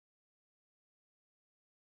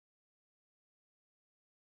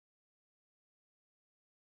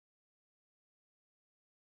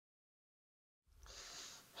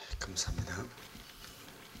감사합니다.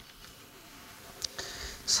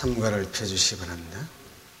 삼가를 펴주시기 바랍니다.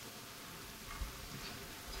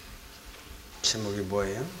 제목이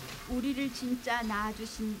뭐예요? 우리를 진짜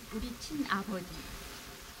낳아주신 우리 친아버지.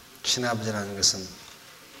 친아버지라는 것은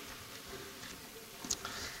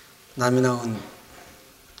남이 낳은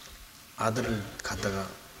아들을 갖다가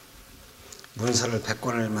문서를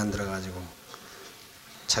 100권을 만들어 가지고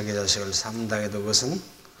자기 자식을 삼다 해도 그것은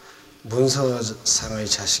문서상의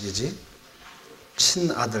자식이지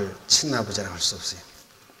친아들, 친아버지라고 할 수 없어요.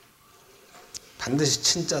 반드시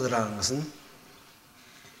친자들이라는 것은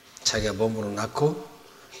자기가 몸으로 낳고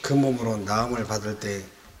그 몸으로 낳음을 받을 때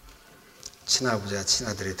친아버지와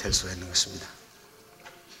친아들이 될 수가 있는 것입니다.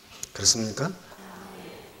 그렇습니까?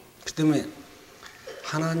 그 때문에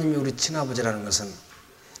하나님이 우리 친아버지라는 것은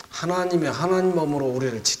하나님이 하나님 몸으로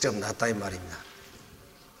우리를 직접 낳았다 이 말입니다.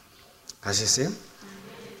 아시겠어요?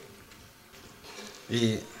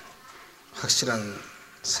 이 확실한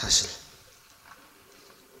사실.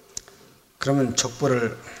 그러면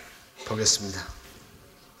족보를 보겠습니다.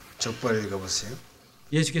 족보를 읽어보세요.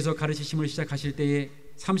 예수께서 가르치심을 시작하실 때에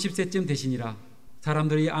 30세쯤 되시니라.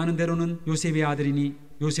 사람들이 아는 대로는 요셉의 아들이니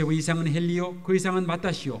요셉의 이상은 헬리요 그 이상은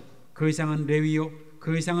마따시요 그 이상은 레위요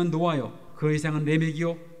그 이상은 노아요 그 이상은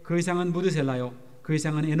레멕이요 그 이상은 무드셀라요 그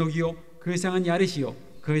이상은 에녹이요 그 이상은 야렛이요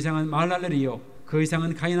그 이상은 마할랄렐이요 그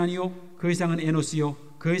이상은 가이난이요 그 이상은 에노스요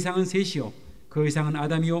그 이상은 셋이요 그 이상은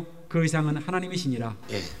아담이요 그 이상은 하나님이시니라.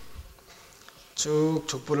 예. 쭉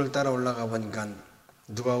족보를 따라 올라가 보니까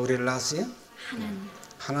누가 우리를 낳았어요?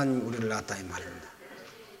 하나님 우리를 낳았다 이 말입니다.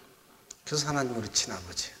 그래서 하나님 우리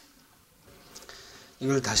친아버지예요.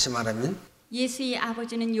 이걸 다시 말하면 예수의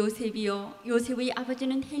아버지는 요셉이요 요셉의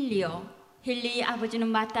아버지는 헬리요 헬리의 아버지는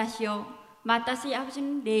마따시요 마따스의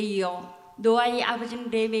아버지는 레이요 노아의 아버지는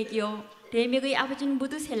레멕이요 레멕의 아버지는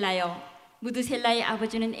무드셀라요 무드셀라의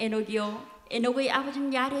아버지는 에녹이요 에녹의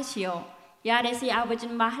아버지는 야렛이요 야렛의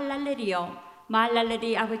아버지는 마할랄렐이요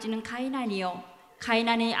마할랄렐의 아버지는 가이난이요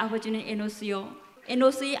가이난의 아버지는 에노스요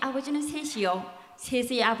에노스의 아버지는 셋이요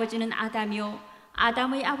셋의 아버지는 아담이요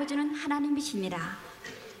아담의 아버지는 하나님이시니라.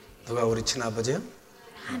 누가 우리 친아버지요?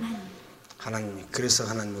 하나님. 그래서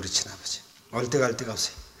하나님 우리 친아버지. 얼때갈 데가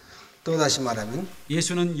없어요. 또 다시 말하면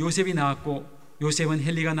예수는 요셉이 낳았고 요셉은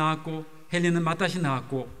헬리가 낳았고 헬리는 마따시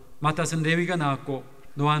낳았고 마따스는 레위가 낳았고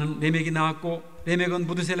노아는 레멕이 낳았고 레멕은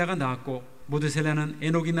무드셀라가 낳았고 무드셀라는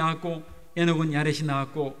에녹이 낳았고 에녹은 야렛이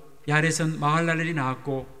낳았고 야렛은 마할랄렐이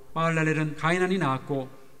낳았고 마할랄렐은 가이난이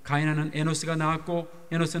낳았고 가이난은 에노스가 낳았고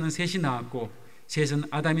에노스는 셋이 낳았고 셋은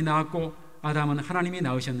아담이 낳았고 아담은 하나님이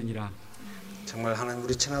낳으셨느니라. 정말 하나님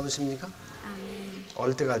우리 친아버지입니까?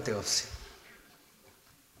 얼때갈 데가 없어요.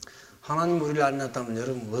 하나님 우리를 안 낳았다면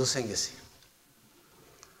여러분 무엇 생겼어요?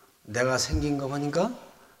 내가 생긴 거 보니까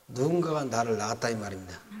누군가가 나를 낳았다 이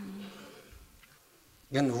말입니다.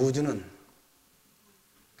 이건 우주는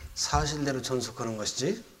사실대로 존속하는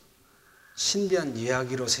것이지 신비한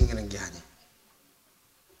이야기로 생기는 게 아니에요.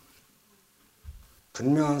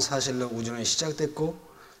 분명한 사실로 우주는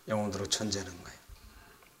시작됐고 영원토록 존재하는 거예요.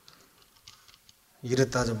 이래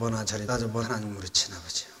따져보나 저래 따져보나 하나님 우리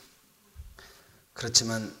친아버지요.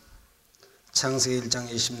 그렇지만 창세기 1장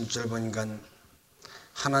 26절 보니까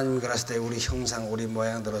하나님이 그랬을 때 우리 형상 우리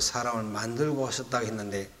모양대로 사람을 만들고 하셨다고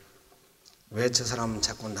했는데 왜 저 사람은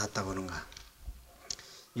자꾸 낳았다고 하는가?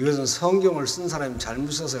 이것은 성경을 쓴 사람이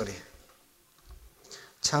잘못 써서 그래요.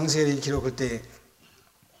 창세기 기록할 때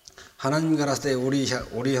하나님 가라스 때 우리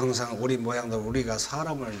형상, 우리 모양대로 우리가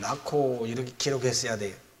사람을 낳고 이렇게 기록했어야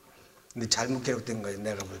돼요. 근데 잘못 기록된 거예요,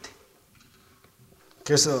 내가 볼 때.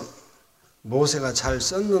 그래서 모세가 잘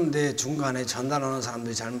썼는데 중간에 전달하는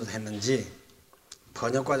사람들이 잘못했는지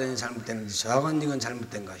번역 과정이 잘못됐는지 저건 이건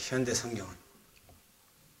잘못된 거야, 현대 성경은.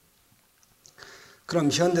 그럼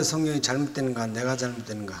현대 성경이 잘못되는가, 내가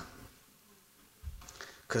잘못되는가?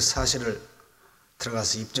 그 사실을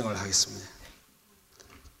들어가서 입증을 하겠습니다.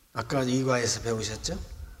 아까 이과에서 배우셨죠?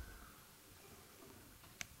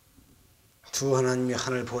 두 하나님이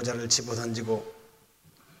하늘 보좌를 집어던지고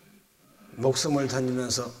목숨을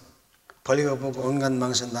던지면서 벌거벗고 온갖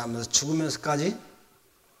망신 당하면서 죽으면서까지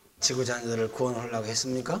지구 자녀들을 구원하려고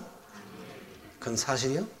했습니까? 그건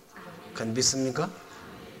사실이요? 그건 믿습니까?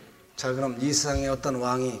 자, 그럼 이 세상에 어떤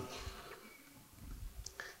왕이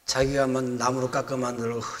자기가 나무로 깎아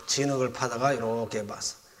만들고 진흙을 파다가 이렇게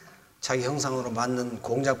봐서 자기 형상으로 만든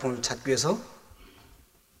공작품을 찾기 위해서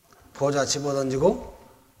보좌 집어던지고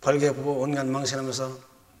벌게 보고 온갖 망신하면서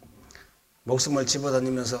목숨을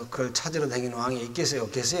집어던지면서 그걸 찾으러 다니는 왕이 있겠어요?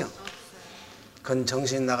 없겠어요? 그건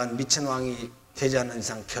정신 나간 미친 왕이 되지 않는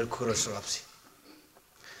이상 결코 그럴 수가 없어요.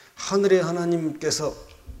 하늘의 하나님께서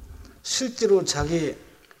실제로 자기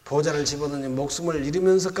보좌를 집어던지 목숨을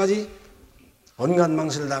잃으면서까지 온갖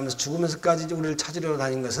망실을 당하면서 죽으면서까지 우리를 찾으려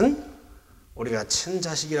다닌 것은 우리가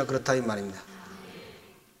친자식이라 그렇다 이 말입니다.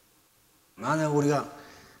 만약 우리가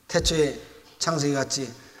태초에 창세기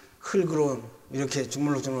같이 흙으로 이렇게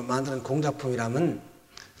주물럭주물럭 만드는 공작품이라면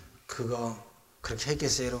그거 그렇게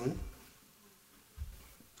했겠어요, 여러분?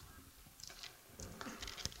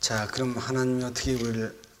 자, 그럼 하나님이 어떻게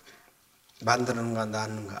우리를 만드는가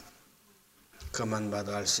낳는가 그것만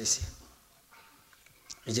봐도 알 수 있어요.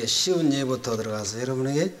 이제 쉬운 예부터 들어가서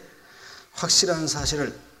여러분에게 확실한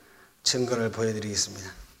사실을 증거를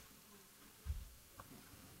보여드리겠습니다.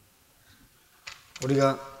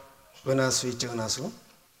 우리가 은하수 있죠, 은하수.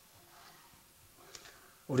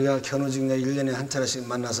 우리가 견우직녀 1년에 한 차례씩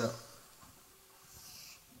만나서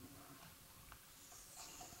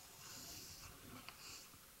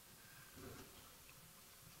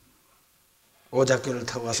오작교를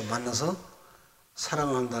타고 가서 만나서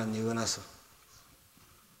사랑한다는 이 은하수.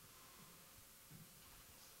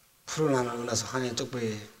 푸른 하늘 은하수 하늘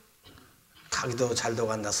쪽배에 가기도 잘도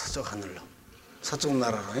간다 서쪽 하늘로 서쪽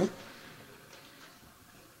나라로.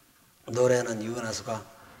 노래하는 이 은하수가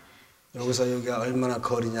여기서 여기가 얼마나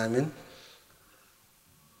거리냐면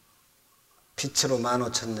빛으로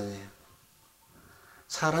 15,000년이에요.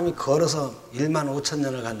 사람이 걸어서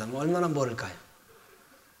 15,000년을 간다면 얼마나 멀을까요?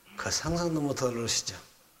 그 상상도 못할 것이죠.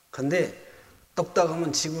 근데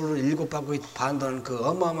똑딱하면 지구를 7바퀴 반도는 그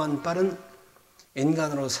어마어마한 빠른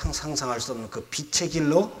인간으로 상상할 수 없는 그 빛의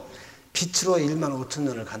길로 빛으로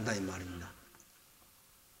 15,000년을 간다 이 말입니다.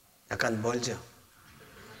 약간 멀죠?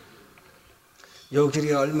 요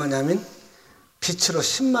길이가 얼마냐면 빛으로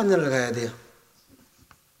 10만 년을 가야 돼요.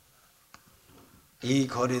 이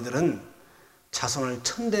거리들은 자손을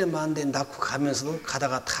 1000대 만대 낳고 가면서도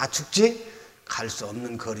가다가 다 죽지 갈 수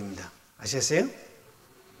없는 거리입니다. 아시겠어요?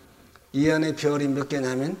 이 안에 별이 몇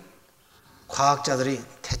개냐면 과학자들이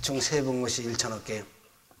대충 세본 것이 1,000억 개예요.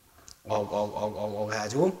 억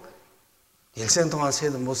해가지고 일생 동안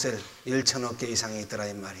세도 못 셀 1,000억 개 이상이 있더라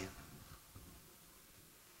이 말이에요.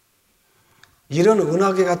 이런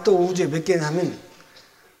은하계가 또 우주에 몇 개냐면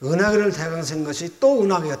은하계를 대강 센 것이 또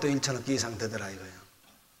은하계가 또 1,000억 개 이상 되더라 이거예요.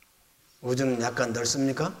 우주는 약간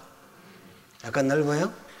넓습니까? 약간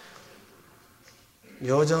넓어요?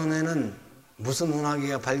 요전에는 무슨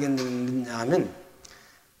은하계가 발견됐냐 하면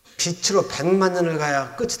빛으로 100만 년을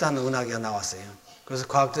가야 끝이 나는 은하계가 나왔어요. 그래서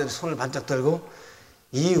과학자들이 손을 반짝 들고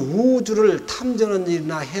이 우주를 탐정하는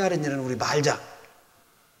일이나 헤아리는 일은 우리 말자.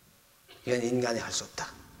 이건 인간이 할 수 없다.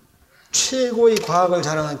 최고의 과학을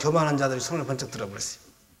자랑하는 교만한 자들이 손을 번쩍 들어버렸어요.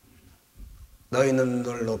 너희는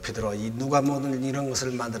눈을 높이 들어 이 누가 모든 이런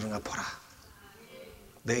것을 만드는가 보라.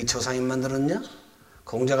 너희 조상이 만들었냐?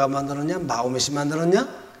 공자가 만들었냐? 마호멧이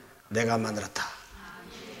만들었냐? 내가 만들었다.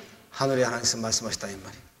 하늘의 하나님께서 말씀하셨다 이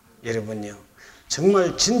말이에요. 여러분요,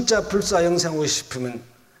 정말 진짜 불사 영생하고 싶으면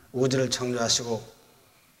우주를 창조하시고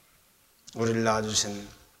우리를 낳아주신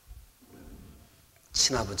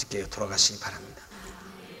친아버지께 돌아가시기 바랍니다.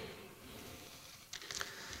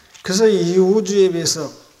 그래서 이 우주에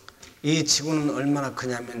비해서 이 지구는 얼마나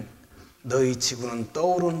크냐면 너희 지구는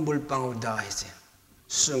떠오르는 물방울이다 했어요.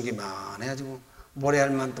 수증기만 해가지고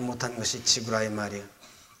모래알 만도 못한 것이 지구라 이 말이에요.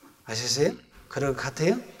 아시겠어요? 그럴 것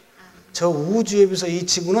같아요? 저 우주에 비해서 이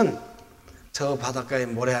지구는 저 바닷가에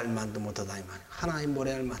모래알 만도 못하다 이 말이에요. 하나의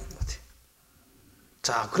모래알 만도 못해요.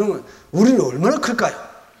 자, 그러면 우리는 얼마나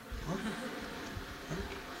클까요?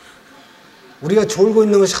 우리가 졸고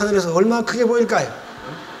있는 것이 하늘에서 얼마나 크게 보일까요?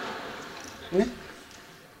 네?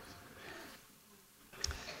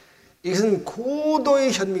 이것은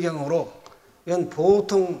고도의 현미경으로, 이건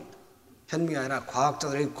보통 현미경이 아니라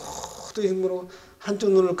과학자들이 고도의 힘으로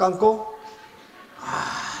한쪽 눈을 감고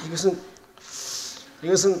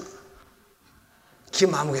이것은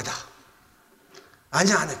김아무개다.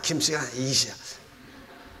 아니야 김씨가 이시야.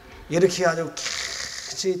 이렇게 해가지고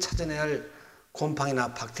캐시 찾아내야 할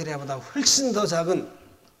곰팡이나 박테리아보다 훨씬 더 작은,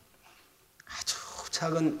 아주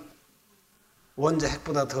작은 원자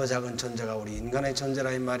핵보다 더 작은 존재가 우리 인간의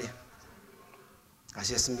존재라 이 말이야.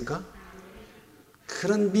 아시겠습니까?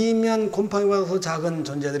 그런 미미한 곰팡이보다 더 작은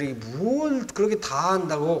존재들이 뭘 그렇게 다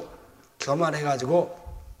한다고 교만해가지고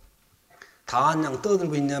다 한 양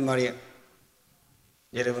떠들고 있냔 말이에요.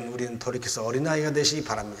 여러분, 우리는 돌이켜서 어린아이가 되시기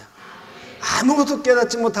바랍니다. 아무것도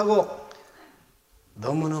깨닫지 못하고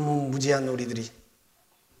너무너무 무지한 우리들이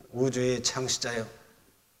우주의 창시자여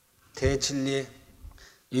대진리의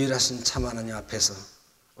유일하신 참 하나님 앞에서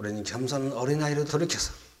우리는 겸손한 어린아이로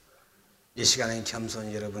돌이켜서 이 시간에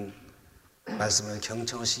겸손히 여러분 말씀을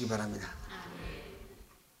경청하시기 바랍니다.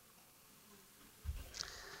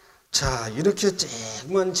 자, 이렇게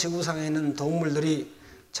조그만 지구상에 있는 동물들이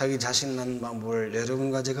자기 자신 낳는 방법을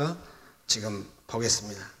여러분과 제가 지금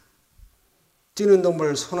보겠습니다. 뛰는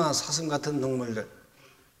동물, 소나 사슴 같은 동물들,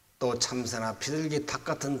 또 참새나 비둘기, 닭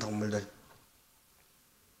같은 동물들,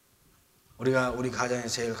 우리가 우리 가정에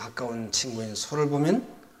제일 가까운 친구인 소를 보면,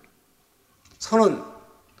 소는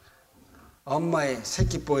엄마의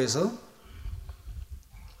새끼뽀에서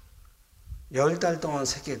 10달 동안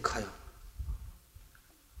새끼가 커요.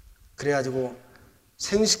 그래가지고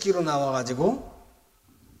생식기로 나와가지고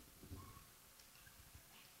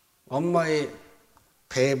엄마의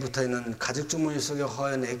배에 붙어있는 가죽주머니 속에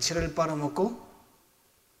허연 액체를 빨아먹고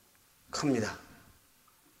큽니다.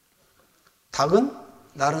 닭은,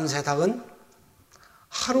 낳은 새 닭은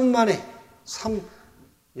하루 만에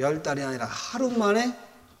 10달이 아니라 하루 만에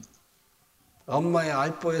엄마의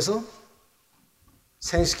알뽀에서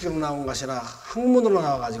생식기로 나온 것이라 항문으로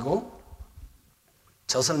나와가지고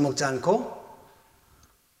젖을 먹지 않고,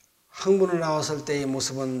 항문으로 나왔을 때의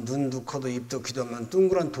모습은 눈도 코도 입도 귀도 없는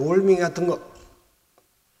둥그런 돌멩이 같은 거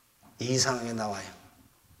이상하게 나와요.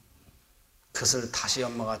 그것을 다시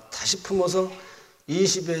엄마가 다시 품어서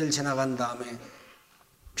 20여일 지나간 다음에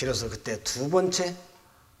비로소 그때 두 번째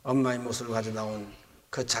엄마의 모습을 가지고 나온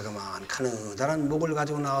그 자그마한 가느다란 목을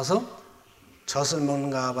가지고 나와서 젖을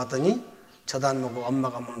먹는가 봤더니 젖 안 먹고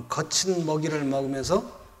엄마가 먹는 거친 먹이를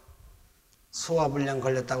먹으면서 소화불량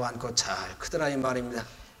걸렸다고 안고 잘 크더라 이 말입니다.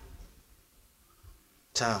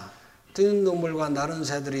 자, 뛰는 동물과 낳은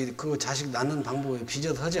새들이 그 자식 낳는 방법이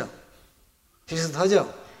비슷하죠?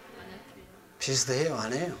 비슷하죠? 비슷해요?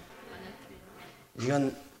 안 해요?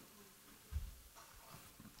 이건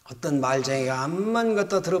어떤 말쟁이가 암만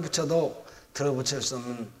갖다 들어붙여도 들어붙일 수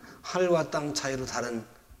없는 하늘과 땅 차이로 다른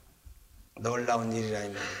놀라운 일이라 이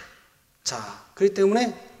말이에요. 자, 그렇기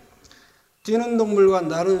때문에 뛰는 동물과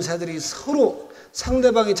낳은 새들이 서로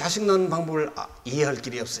상대방이 자식 낳는 방법을 이해할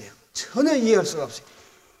길이 없어요. 전혀 이해할 수가 없어요.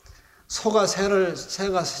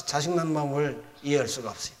 새가 자식 낳는 방법을 이해할 수가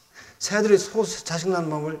없어요. 새들이 자식 낳는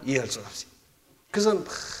방법을 이해할 수가 없어요. 그래서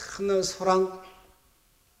맨날 소랑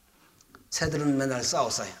새들은 맨날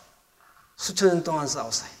싸웠어요. 수천 년 동안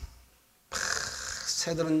싸웠어요.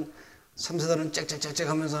 섬새들은 짹짹짹짹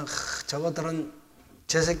하면서 저것들은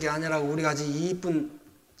제 새끼 아니라고 우리 같이 이쁜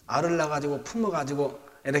알을 낳아가지고 품어가지고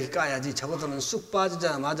이렇게 까야지, 저것들은 쑥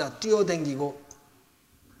빠지자마자 뛰어댕기고,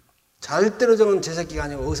 절대로 저건 제 새끼가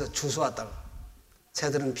아니고 어디서 주워왔다고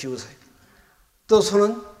새들은 비웃어요. 또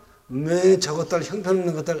소는 왜 저것들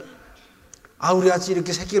형편없는 것들, 우리 같이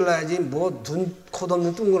이렇게 새끼를 낳아야지 뭐 눈, 코도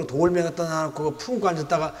없는 둥그런 돌멩이 갖다 놔놓고 그거 품고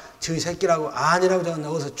앉았다가 저희 새끼라고, 아니라고 저건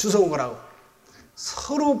어디서 주워온 거라고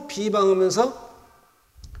서로 비방하면서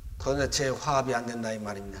도대체 화합이 안 된다 이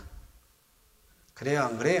말입니다. 그래요,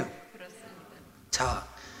 안 그래요? 그렇습니다. 자,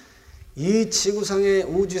 이 지구상의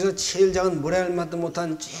우주에서 제일 작은 모래알만도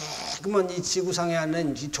못한 조그만 이 지구상에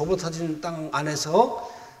있는 이 좁아 터진 땅 안에서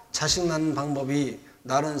자식 낳는 방법이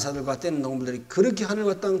낳은 새들과 뛰는 동물들이 그렇게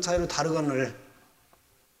하늘과 땅 차이로 다르거늘,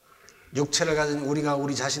 육체를 가진 우리가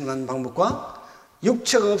우리 자식 낳는 방법과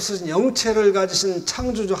육체가 없어진 영체를 가지신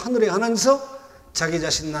창조주 하늘의 하나님께서 자기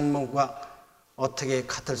자식 낳는 방법과 어떻게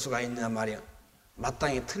같을 수가 있느냐 말이야.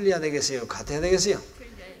 마땅히 틀려야 되겠어요? 같아야 되겠어요?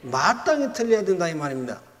 마땅히 틀려야 된다 이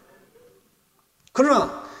말입니다.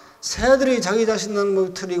 그러나 새들이 자기 자신 낳는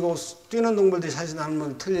법이 틀리고 뛰는 동물들이 자신 낳는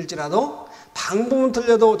법이 틀릴지라도 방법은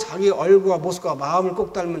틀려도 자기 얼굴과 모습과 마음을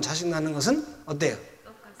꼭 닮은 자식 낳는 것은 어때요?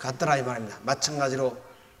 같더라 이 말입니다. 마찬가지로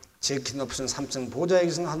지극히 높으신 삼층 보좌에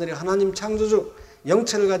계신 하늘의 하나님 창조주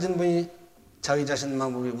영체를 가진 분이 자기 자신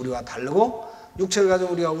방법이 우리와 다르고 육체를 가진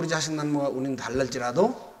우리가 우리 자식 낳는 법과 우리는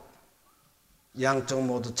다를지라도 양쪽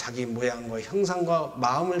모두 자기 모양과 형상과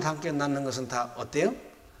마음을 담게 낳는 것은 다 어때요?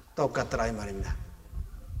 똑같더라 이 말입니다.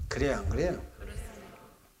 그래요, 안 그래요?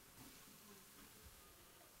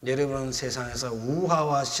 여러분은 세상에서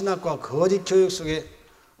우화와 신학과 거짓 교육 속에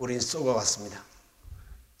우린 쏘아왔습니다.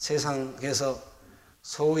 세상에서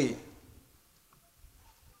소위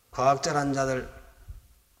과학자란 자들,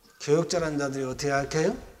 교육자란 자들이 어떻게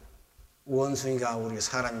할까요? 원숭이가 우리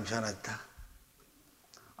사람이 변했다.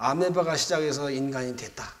 아메바가 시작해서 인간이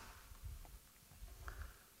됐다.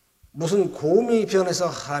 무슨 곰이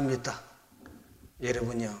변해서 사람이 됐다.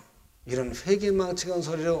 여러분요, 이런 회개망측한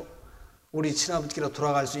소리로 우리 친아버지께로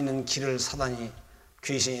돌아갈 수 있는 길을 사단이,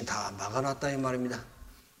 귀신이 다 막아놨다 이 말입니다.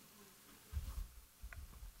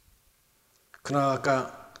 그러나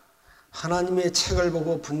아까 하나님의 책을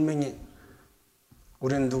보고 분명히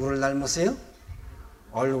우리는 누구를 닮았어요?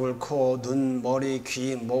 얼굴, 코, 눈, 머리,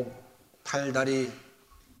 귀, 목, 팔, 다리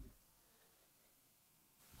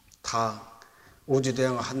다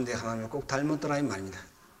우주대왕 한대 하나님을 꼭 닮았더라 이 말입니다.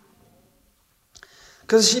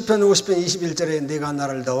 그래서 시편 50편 21절에 내가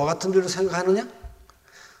나를 너와 같은 줄로 생각하느냐?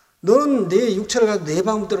 너는 내 육체를 가지고 내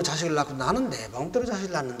방법대로 자식을 낳고 나는 내 방법대로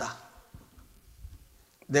자식을 낳는다.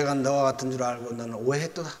 내가 너와 같은 줄 알고 너는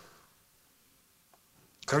오해했도다.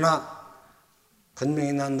 그러나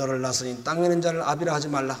분명히 난 너를 낳았으니 땅에 있는 자를 아비라 하지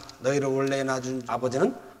말라. 너희를 원래 낳아준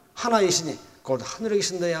아버지는 하나이시니 곧 하늘에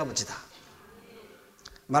계신 너희 아버지다.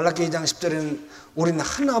 말라기 2장 10절에는 우리는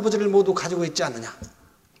한 아버지를 모두 가지고 있지 않느냐.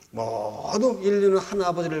 모두 인류는 한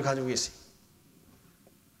아버지를 가지고 있어요.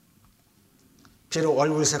 비록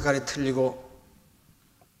얼굴 색깔이 틀리고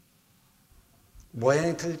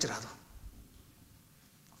모양이 틀릴지라도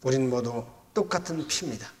우리는 모두 똑같은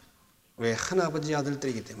피입니다. 왜? 한 아버지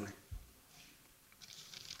아들들이기 때문에.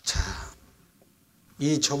 자,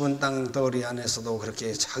 이 좁은 땅덩어리 안에서도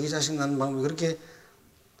그렇게 자기 자식 낳는 방법이 그렇게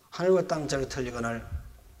하늘과 땅짝이 틀리거늘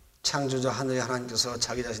창조자 하늘의 하나님께서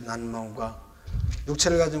자기 자식 낳는 방법과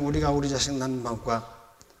육체를 가진 우리가 우리 자식 낳는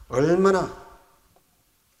방법과 얼마나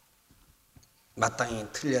마땅히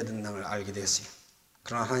틀려야 된다는 걸 알게 되었어요.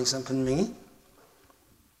 그러나 하나님께서는 분명히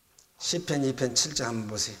시편 2편 7절 한번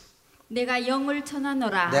보세요. 내가 영을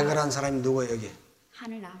전하노라. 내가란 사람이 누구예요 여기?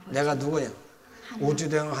 하늘 아버지. 내가 누구예요?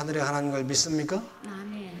 우주대왕 하늘의 하나님 걸 믿습니까?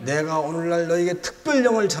 아멘. 내가 오늘날 너에게 특별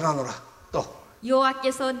영을 전하노라. 또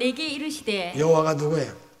여호와께서 내게 이르시되. 여호와가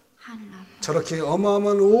누구예요? 하늘 아버지. 저렇게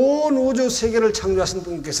어마어마한 온 우주 세계를 창조하신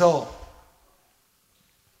분께서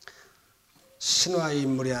신화의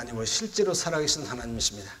인물이 아니고 실제로 살아계신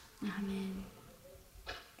하나님이십니다. 아멘.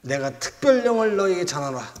 내가 특별 영을 너에게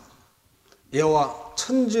전하노라. 여호와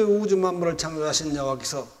천지 우주 만물을 창조하신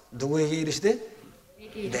여호와께서 누구에게 이르시되?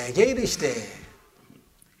 내게 이르시되.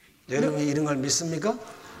 여러분이 이런 걸 믿습니까?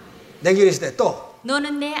 내게 이르시되. 또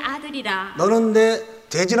너는 내 아들이라. 너는 내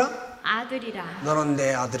돼지라? 아들이라. 너는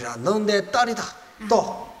내 아들이라. 너는 내 딸이다.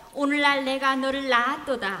 또 오늘날 내가 너를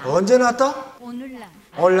낳았도다. 언제 낳았다?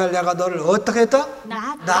 오늘날 내가 너를 어떻게 했다?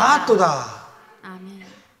 낳았도다. 아멘.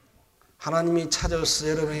 하나님이 찾아서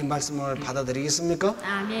여러분의 말씀을 받아들이겠습니까?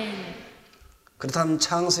 아멘. 그렇다면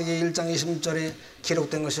창세기 1장 20절에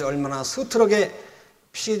기록된 것이 얼마나 서투르게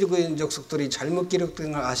피해주의 족속들이 잘못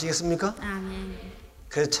기록된 걸 아시겠습니까? 아멘.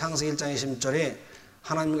 그래서 창세기 1장 20절에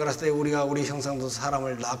하나님이 가라사대 우리가 우리 형상대로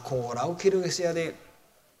사람을 낳고 라고 기록했어야 돼요.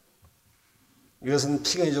 이것은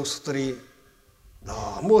피해의 족속들이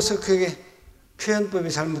너무 어색하게 표현법이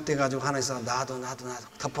잘못돼가지고 하나님께서 나도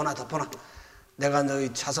덮어놔 내가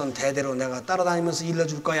너희 자손 대대로 내가 따라다니면서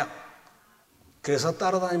일러줄 거야. 그래서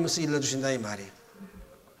따라다니면서 일러주신다 이 말이에요.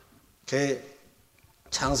 그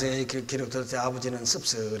창세기에 기록될 때 아버지는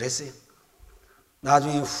씁쓸했어요.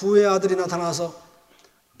 나중에 후에 아들이 나타나서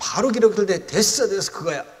바로 기록될 때 됐어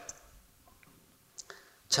그거야.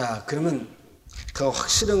 자, 그러면 더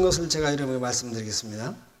확실한 것을 제가 여러분에게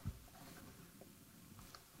말씀드리겠습니다.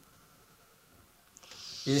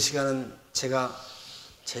 이 시간은 제가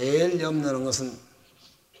제일 염려하는 것은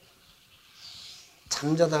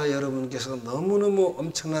잠자다가 여러분께서 너무너무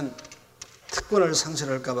엄청난 특권을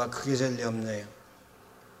상실할까 봐 그게 제일 염려해요.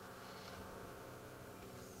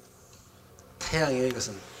 태양이에요.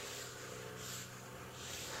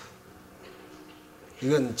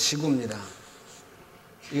 이건 지구입니다.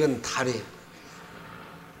 이건 달이에요.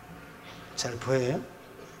 잘 보여요?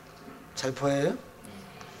 잘 보여요?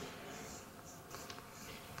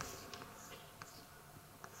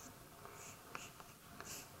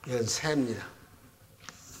 이건 새입니다.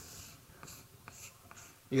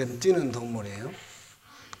 이건 뛰는 동물이에요.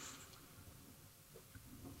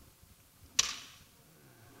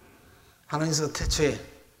 하나님께서 태초에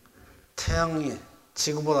태양이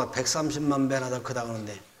지구보다 130만 배나 더 크다고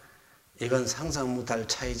하는데 이건 상상 못할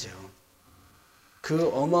차이죠. 그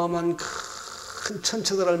어마어마한 큰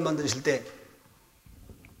천체들을 만드실 때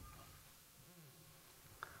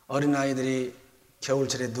어린아이들이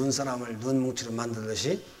겨울철에 눈사람을 눈뭉치로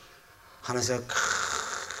만들듯이 하나님께서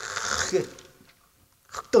크게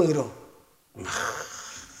흙덩이로 막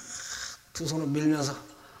두 손을 밀면서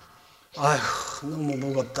아휴 너무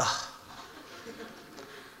무겁다.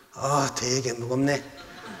 아 되게 무겁네.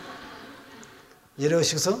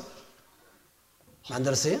 이러셔서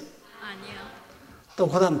만들었어요? 아니요. 또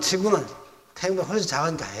그 다음 지구는 태양보다 훨씬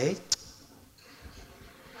작으니까 에이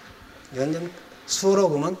이건 좀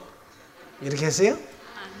수월하구먼 이렇게 했어요?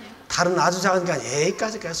 아니요. 달은 아주 작으니까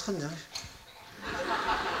에이까지까지 손냐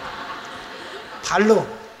발로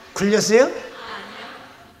굴렸어요? 아니요.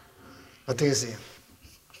 어떻게 했어요?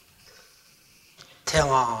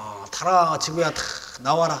 태양아 타라 지구야 다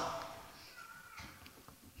나와라.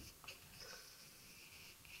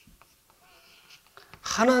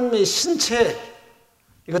 하나님의 신체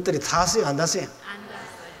이것들이 닿았어요? 안 닿았어요? 안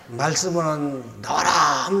닿았어요. 말씀은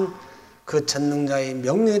나와라 그 전능자의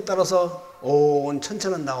명령에 따라서 온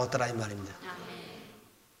천체는 나왔더라 이 말입니다. 아멘.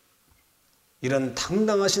 이런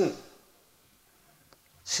당당하신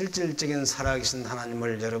실질적인 살아계신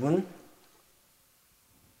하나님을 여러분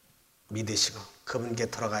믿으시고 그분께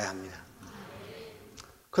돌아가야 합니다.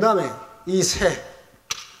 그 다음에 이 새,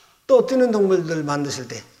 또 뛰는 동물들 만드실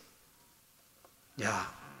때,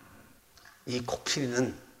 야, 이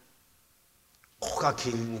코끼리는 코가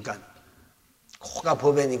길니까, 코가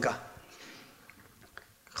보배니까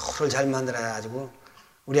코를 잘 만들어야 가지고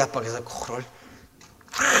우리 아빠께서 코를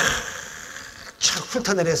쫙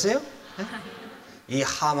훑어내렸어요. 이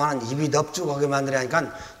하마는 입이 넙죽하게 만들어야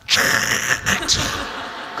하니까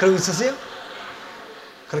그러고 있었어요?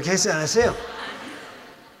 그렇게 했어요, 안 했어요?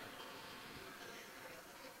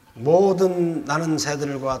 모든 나는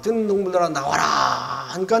새들과 뛰는 동물들아 나와라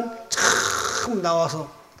하니까 참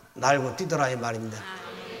나와서 날고 뛰더라 이 말입니다.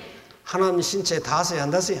 하나님 신체에 닿았어요,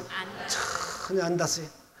 안 닿았어요? 전혀 안 닿았어요.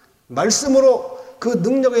 말씀으로, 그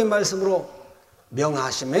능력의 말씀으로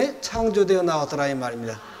명하심에 창조되어 나왔더라 이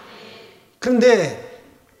말입니다. 그런데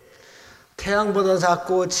태양보다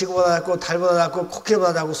작고 지구보다 작고 달보다 작고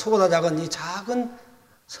코끼리보다 작고 소보다 작은 이 작은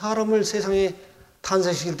사람을 세상에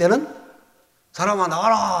탄생시킬 때는 사람아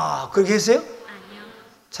나와라 그렇게 했어요? 아니요.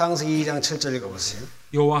 창세기 2장 7절 읽어보세요.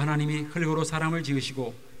 여호와 하나님이 흙으로 사람을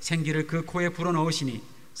지으시고 생기를 그 코에 불어넣으시니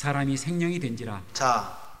사람이 생명이 된지라.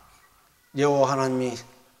 자, 여호와 하나님이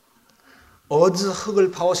어디서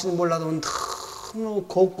흙을 파오시는지 몰라도 너무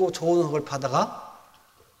곱고 좋은 흙을 파다가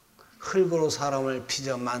흙으로 사람을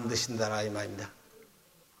빚어 만드신다라 이 말입니다.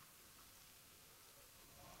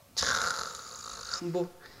 참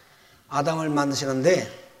아담을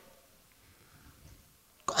만드시는데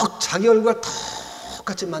꼭 자기 얼굴과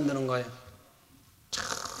똑같이 만드는 거예요.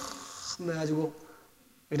 참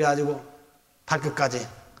이래가지고 발끝까지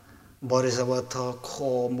머리서부터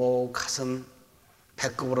코, 목, 가슴,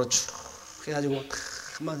 배꼽으로 쭉 해가지고 다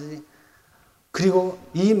만드니, 그리고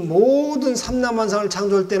이 모든 삼라만상을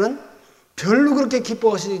창조할 때는 별로 그렇게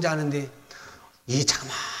기뻐하시지 않은데 이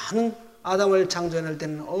자그마한 아담을 창조해낼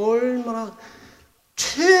때는 얼마나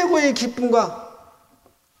최고의 기쁨과,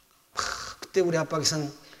 그때 우리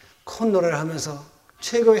아빠께서는 콧노래를 하면서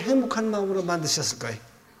최고의 행복한 마음으로 만드셨을 거예요.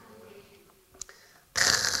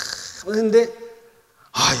 그런데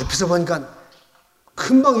옆에서 보니까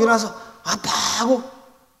금방 일어나서 아파하고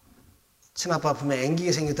친아빠 품에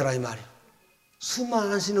앵기게 생기더라 이 말이에요.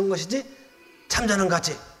 숨만 안 쉬는 것이지 잠자는 것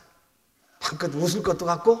같지. 한껏 웃을 것도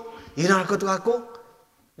같고 일어날 것도 같고.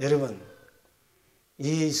 여러분,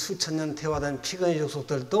 이 수천 년 태화된 피근의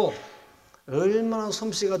족속들도 얼마나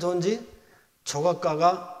솜씨가 좋은지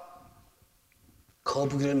조각가가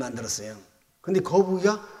거북이를 만들었어요. 근데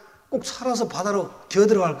거북이가 꼭 살아서 바다로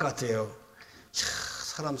기어들어갈 것 같아요. 이야,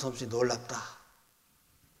 사람 솜씨 놀랍다.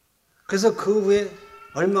 그래서 그 후에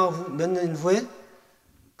몇 년 후에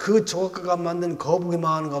그 조각가가 만든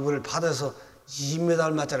거북이만한 거북이를 바다에서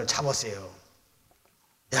 2m짜리를 잡았어요.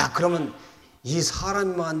 야, 그러면 이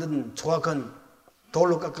사람이 만든 조각한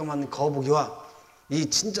돌로 깎아 만든 거북이와 이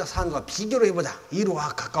진짜 산과 비교를 해보자. 이로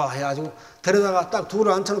가까워 해가지고 데려다가 딱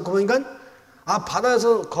둘을 앉혀놓고 보니까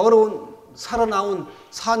바다에서 살아나온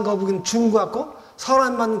산 거북이는 죽은 것 같고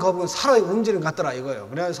사람이 만든 거북이는 살아 움직이는 것 같더라 이거예요.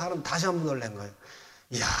 그래서 사람 다시 한번 놀란 거예요.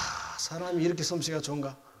 이야, 사람이 이렇게 솜씨가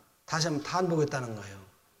좋은가? 다시 한번 탄복했다는 거예요.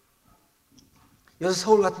 여기서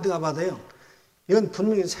서울 같은 데 가봐도요, 이건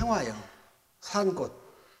분명히 생화예요. 산꽃.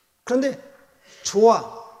 그런데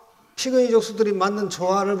조화, 피근이 족수들이 만든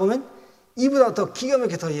조화를 보면 이보다 더 기가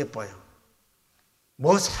막히게 더 예뻐요.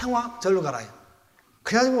 뭐 생화? 절로 가라요.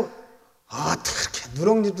 그래가지고 어떻게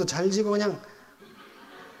누렁잎도 잘 지고 그냥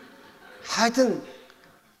하여튼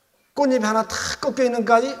꽃잎이 하나 탁 꺾여 있는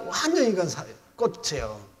까지 완전히 이건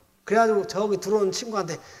꽃이에요. 그래가지고 저기 들어오는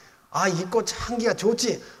친구한테 이 꽃 향기가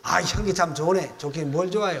좋지? 이 향기 참 좋네. 좋긴 뭘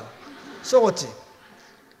좋아요? 썩었지.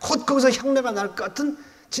 곧 거기서 향내가 날 것 같은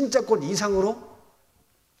진짜 꽃 이상으로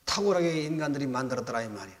탁월하게 인간들이 만들었더라 이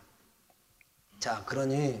말이에요. 자,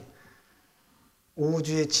 그러니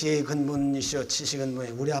우주의 지혜의 근본이시여 지식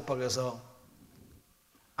근본이 우리 아빠께서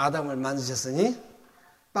아담을 만드셨으니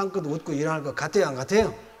빵긋 웃고 일어날 것 같아요, 안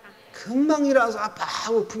같아요? 금방 일어나서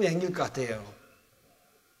아빠하고 품에 안길 것 같아요.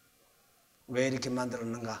 왜 이렇게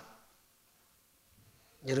만들었는가?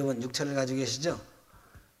 여러분 육체를 가지고 계시죠?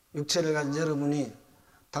 육체를 가진 여러분이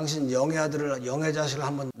당신 영의 아들을, 영의 자식을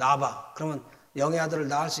한번 낳아봐. 그러면 영의 아들을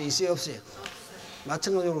낳을 수 있어요, 없어요?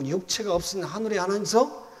 마찬가지로 육체가 없으니 하늘의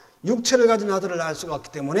하나님께서 육체를 가진 아들을 낳을 수가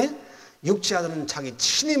없기 때문에 육체 아들은 자기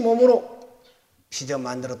친히 몸으로 빚어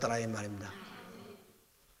만들었더라 이 말입니다.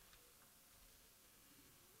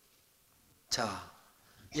 자,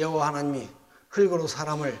 여호와 하나님이 흙으로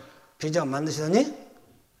사람을 빚어 만드시더니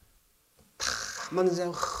다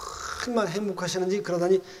만드시고 얼마나 행복하시는지.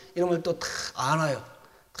 그러더니 이놈을 또 다 안아요.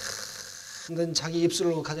 다 자기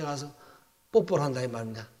입술로 가져가서 뽀뽀를 한다 이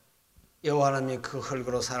말입니다. 여호와 하나님이 그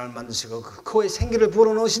흙으로 사람을 만드시고 그 코에 생기를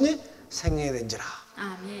불어넣으시니 생명이 된지라.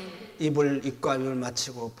 아멘. 입과 입을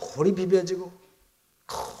맞추고 볼이 비벼지고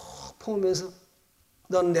콕 포으면서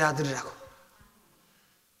너는 내 아들이라고.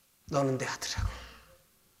 너는 내 아들이라고.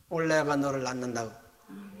 오늘 내가 너를 낳는다고.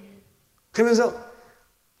 그러면서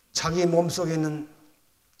자기 몸속에 있는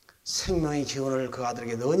생명의 기운을 그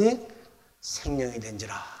아들에게 넣으니 생명이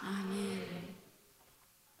된지라. 아멘.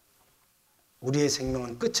 우리의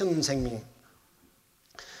생명은 끝이 없는 생명이에요.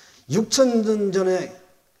 6,000년 전에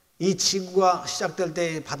이 지구가 시작될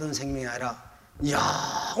때 받은 생명이 아니라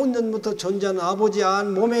영원전부터 존재하는 아버지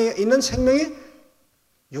안 몸에 있는 생명이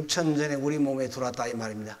 6,000년 전에 우리 몸에 들어왔다 이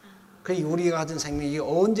말입니다. 그러니까 우리가 가진 생명이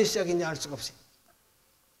언제 시작했냐 알 수가 없어요.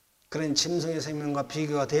 그런 짐승의 생명과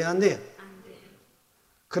비교가 돼야 안 돼요.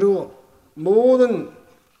 그리고 모든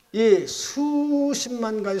이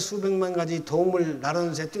수십만 가지 수백만 가지 동물,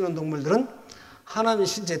 나르는 새 뛰는 동물들은 하나님의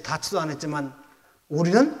신체에 닿지도 않았지만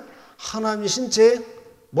우리는 하나님의 신체에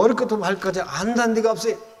머리끝부터 발끝까지 안 닿는 데가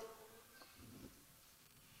없어요.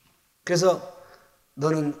 그래서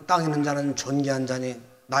너는 땅에 있는 자는 존귀한 자니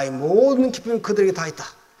나의 모든 기쁨이 그들에게 다 있다.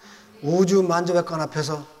 우주 만주백관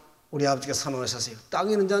앞에서 우리 아버지가 선언하셨어요.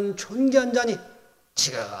 땅에 있는 자는 존귀한 자니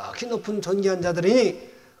지극히 높은 존귀한 자들이니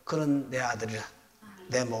그는 내 아들이라.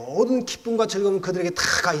 내 모든 기쁨과 즐거움은 그들에게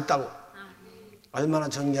다 가 있다고. 얼마나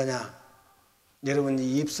존귀하냐. 여러분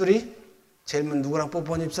이 입술이 제일 먼저 누구랑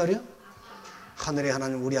뽀뽀한 입술이요? 하늘의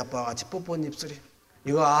하나님 우리 아빠와 같이 뽀뽀한 입술이.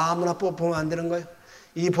 이거 아무나 뽀뽀하면 안 되는 거예요.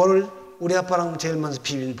 이 볼을 우리 아빠랑 제일 먼저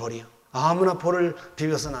비빈 볼이요. 아무나 볼을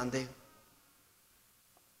비벼서는 안 돼요.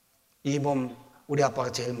 이 몸 우리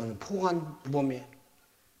아빠가 제일 먼저 포옹한 몸이에요.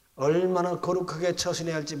 얼마나 거룩하게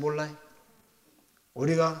처신해야 할지 몰라요.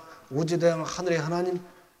 우리가 우주대왕 하늘의 하나님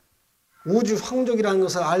우주 황족이라는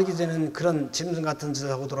것을 알기 전에는 그런 짐승 같은 짓을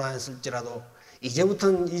하고 돌아다녔을지라도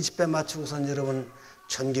이제부터는 이 집에 맞추고선 여러분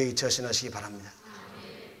존경히 처신하시기 바랍니다.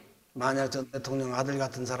 만약 전 대통령 아들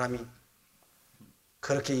같은 사람이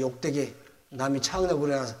그렇게 욕되게 남이 창업을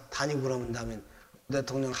일어나서 다니고 그러면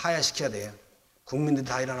대통령 하야시켜야 돼요. 국민들이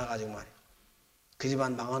다 일어나가지고 말이에요. 그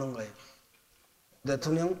집안 망하는 거예요.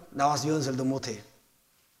 대통령 나와서 연설도 못해요.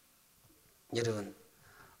 여러분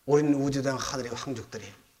우리는 우주대왕 하늘의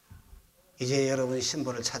황족들이에요. 이제 여러분이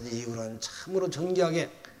신분을 찾은 이후로는 참으로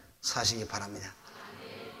존귀하게 사시기 바랍니다.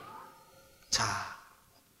 자,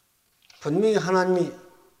 분명히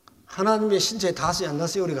하나님의 신체에 닿았어요 안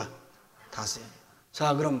닿았어요? 우리가 닿았어요.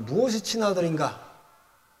 자, 그럼 무엇이 친아들인가?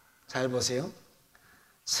 잘 보세요.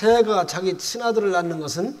 새가 자기 친아들을 낳는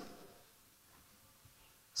것은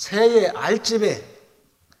새의 알집에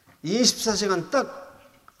 24시간 딱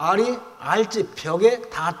알이 알집 벽에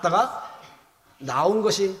닿았다가 나온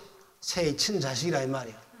것이 새의 친자식이라 이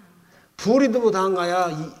말이야. 부리도 닿은 거야.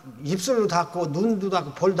 입술로 닿고 눈도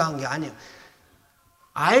닿고 볼도 닿은 게 아니야.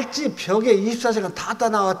 알집 벽에 24시간 닿았다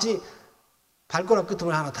나왔지 발가락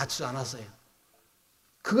끝을 하나 닿지도 않았어요.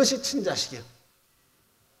 그것이 친자식이야.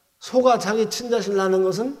 소가 자기 친자식을 낳는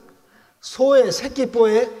것은 소의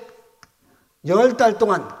새끼뽀에 10달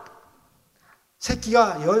동안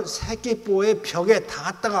새끼가 새끼뽀의 벽에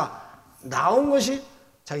닿았다가 나온 것이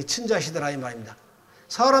자기 친자식이더라 이 말입니다.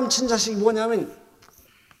 사람 친자식이 뭐냐면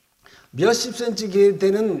몇십 센치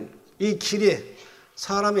되는 이 길이에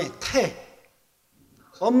사람의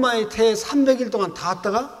엄마의 태에 300일 동안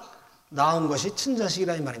닿았다가 나온 것이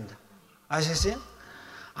친자식이라 이 말입니다. 아시겠어요?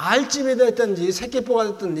 알집이 됐든지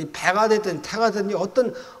새끼뽀가 됐든지 배가 됐든지 태가 됐든지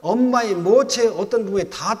어떤 엄마의 모체 어떤 부분에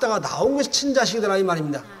닿았다가 나온 것이 친자식이더라 이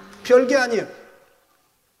말입니다. 별게 아니에요.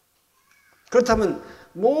 그렇다면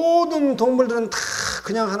모든 동물들은 다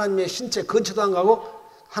그냥 하나님의 신체 근처도 안 가고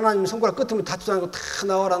하나님 손가락 끝으로 닿지도 않고 다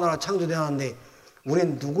나와라 창조되었는데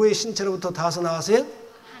우리는 누구의 신체로부터 닿아서 나왔어요?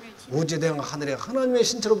 우주대왕 하늘의 하나님의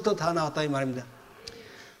신체로부터 다 나왔다 이 말입니다.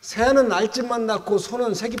 새는 알집만 낳고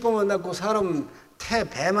소는 새끼뽀만 낳고 사람은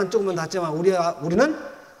배만 조금만 닿지만 우리는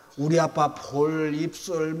우리 아빠 볼,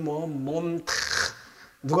 입술, 몸 다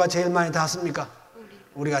누가 제일 많이 닿았습니까?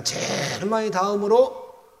 우리가 제일 많이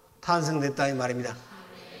닿음으로 탄생됐다 이 말입니다.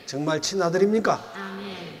 정말 친아들입니까?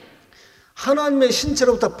 하나님의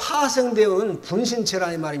신체로부터 파생되어 온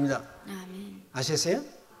분신체라 이 말입니다. 아시겠어요?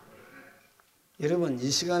 여러분 이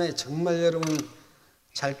시간에 정말 여러분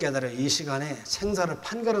잘 깨달아요. 이 시간에 생사를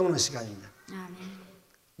판가름하는 시간입니다.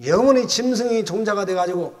 영원히 짐승이 종자가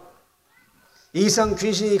돼가지고 이상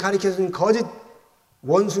귀신이 가리켜준 거짓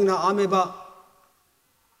원숭이나 아메바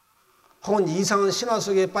혹은 이상한 신화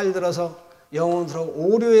속에 빨려들어서 영원으로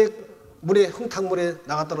오류의 물에 흥탕물에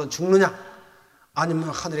나갔다가 죽느냐 아니면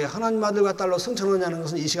하늘에 하나님 아들과 딸로 승천하느냐는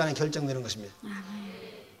것은 이 시간에 결정되는 것입니다.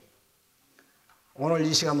 오늘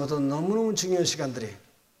이 시간부터 너무너무 중요한 시간들이,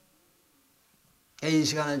 이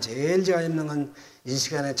시간에 제일 제가 힘든 건 이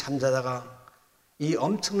시간에 잠자다가 이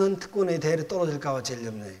엄청난 특권의 대열에 떨어질까 봐 제일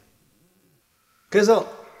염려해요.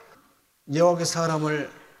 그래서 여호와께서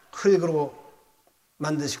사람을 흙으로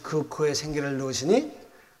만드시 그 코에 생기를 넣으시니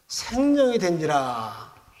생명이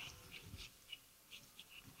된지라.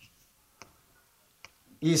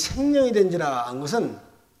 이 생명이 된지라 한 것은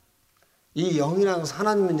이 영이라는 것은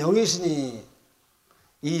하나님은 영이시니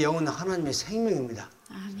이 영은 하나님의 생명입니다.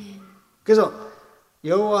 아멘. 그래서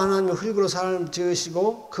여호와 하나님이 흙으로 사람을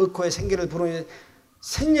지으시고 그 코에 생기를 불어넣으니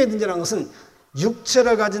생명이 된지라는 것은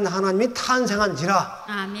육체를 가진 하나님이 탄생한지라.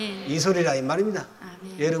 아멘. 이 소리라 이 말입니다.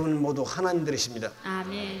 아멘. 여러분 모두 하나님들이십니다.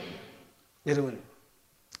 아멘. 여러분,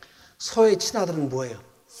 소의 친아들은 뭐예요?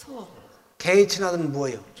 소. 개의 친아들은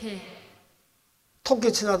뭐예요? 개.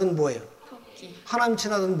 토끼 친아들은 뭐예요? 토끼. 하나님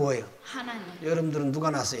친아들은 뭐예요? 하나님. 여러분들은 누가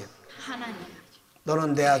낳았어요? 하나님.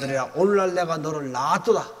 너는 내 아들이라 오늘날 내가 너를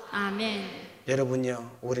낳았도다. 아멘.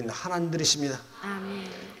 여러분요, 우리는 하나님들이십니다. 아멘.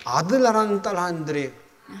 아들 하나님, 딸 하나님들이.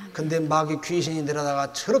 근데 마귀 귀신이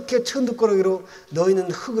내려다가 저렇게 천득거러기로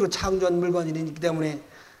너희는 흙으로 창조한 물건이기 때문에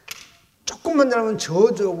조금만 잘하면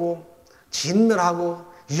저주하고 진멸하고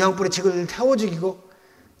유황불에 지글 태워 죽이고,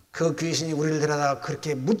 그 귀신이 우리를 데려다가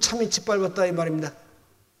그렇게 무참히 짓밟았다 이 말입니다.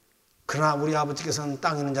 그러나 우리 아버지께서는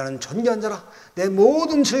땅에 있는 자는 존귀한 자라, 내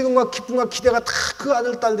모든 즐거움과 기쁨과 기대가 다 그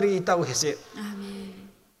아들 딸들이 있다고 했어요. 아멘.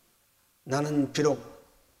 나는 비록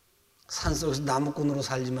산속에서 나무꾼으로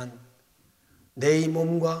살지만 내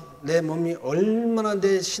몸과 내 몸이 얼마나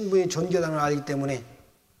내 신분이 존귀하다는 걸 알기 때문에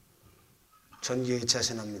존귀하게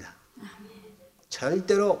자신합니다.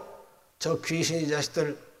 절대로 저 귀신의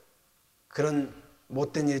자식들 그런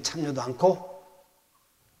못된 일에 참여도 않고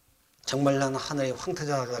정말 나는 하늘의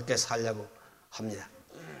황태자답게 살려고 합니다.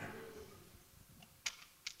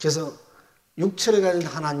 그래서 육체를 가진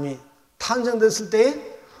하나님이 탄생됐을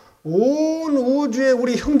때에 온 우주의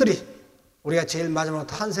우리 형들이, 우리가 제일 마지막으로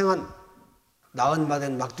탄생한 낳은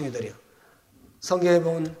바된 막둥이들이요, 성경에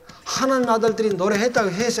보면 하나님 아들들이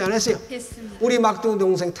노래했다고 했어요, 안 했어요? 했습니다. 우리 막둥이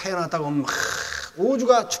동생 태어났다고 막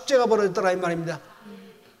우주가 축제가 벌어졌더라 이 말입니다.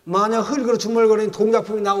 만약 흙으로 주물거리는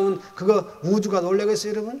동작품이 나오면 그거 우주가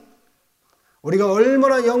놀라겠어요, 여러분? 우리가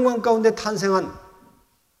얼마나 영광 가운데 탄생한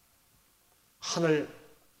하늘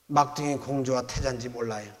막둥이 공주와 태자인지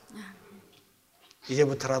몰라요.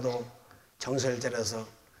 이제부터라도 정성을 들여서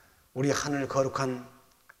우리 하늘 거룩한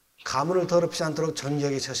가문을 더럽히지 않도록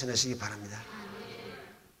존귀하게 처신하시기 바랍니다.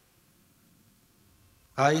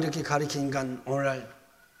 이렇게 가리키니까 오늘날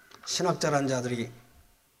신학자란 자들이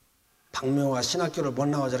박명호가 신학교를 못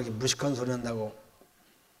나와 저렇게 무식한 소리 한다고.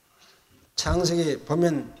 창세기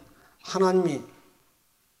보면 하나님이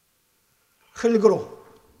흙으로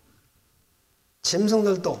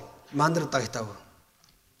짐승들도 만들었다고 했다고.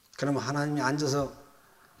 그러면 하나님이 앉아서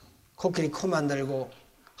코끼리 코 만들고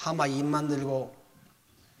하마 입 만들고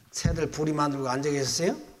새들 부리 만들고 앉아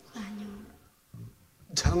계셨어요? 아니요.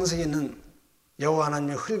 창세기는 여호와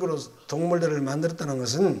하나님이 흙으로 동물들을 만들었다는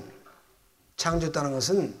것은, 창조했다는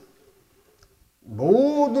것은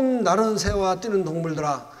모든 나른 새와 뛰는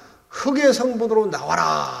동물들아 흙의 성분으로 나와라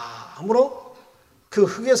하므로 그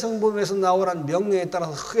흙의 성분에서 나오라는 명령에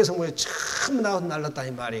따라서 흙의 성분이 처음 나와서 날랐다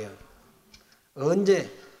이 말이에요.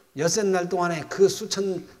 언제 엿새 날 동안에 그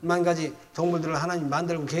수천만 가지 동물들을 하나님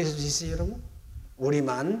만들고 계실 수 있어요, 여러분?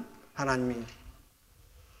 우리만 하나님이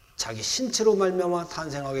자기 신체로 말미암아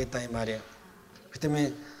탄생하겠다 이 말이에요. 그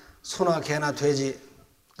때문에 소나 개나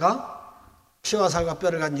돼지가 피와 살과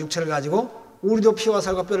뼈를 가진 육체를 가지고 우리도 피와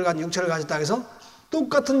살과 뼈를 가진 육체를 가졌다 해서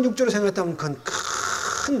똑같은 육체로 생겼다면 그건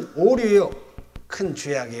큰 오류예요. 큰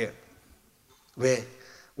죄악이에요. 왜?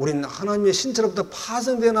 우리는 하나님의 신체로부터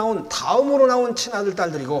파생되어 나온 다음으로 나온 친아들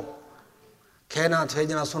딸들이고, 개나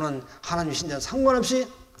돼지나 소는 하나님의 신체와 상관없이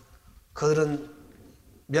그들은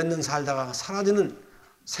몇 년 살다가 사라지는,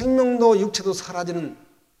 생명도 육체도 사라지는,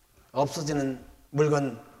 없어지는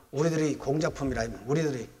물건, 우리들이 공작품이라,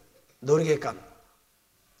 우리들이 놀이개감,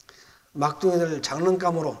 막둥이들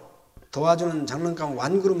장난감으로 도와주는 장난감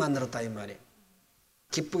완구로 만들었다 이 말이에요.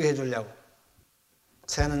 기쁘게 해주려고.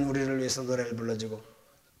 새는 우리를 위해서 노래를 불러주고,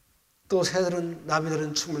 또 새들은,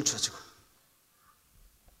 나비들은 춤을 춰주고,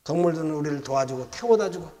 동물들은 우리를 도와주고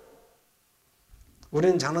태워다주고.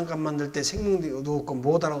 우리는 장난감 만들 때 생명도 없고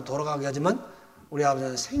못하라고 돌아가게 하지만 우리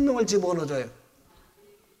아버지는 생명을 집어넣어줘요.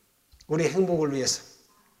 우리 행복을 위해서.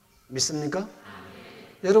 믿습니까?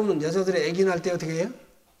 여러분은 여자들이 아기 낳을 때 어떻게 해요?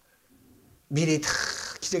 미리 다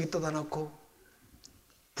기저귀 떠다 놓고,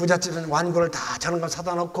 부잣집은 완구를 다 장난감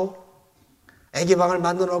사다 놓고, 애기 방을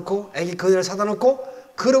만들어 놓고 애기 그네를 사다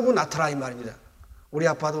놓고 그러고 나타나 이 말입니다. 우리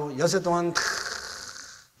아빠도 여세 동안 다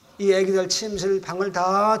이 애기들 침실 방을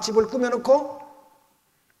다 집을 꾸며놓고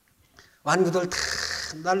완구들 다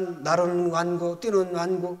나르는 완구, 뛰는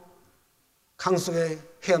완구, 강 속에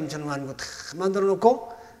헤엄치는 완구 다 만들어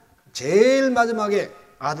놓고 제일 마지막에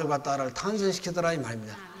아들과 딸을 탄생시키더라 이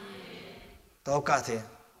말입니다. 똑같아요.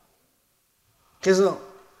 그래서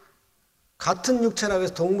같은 육체라고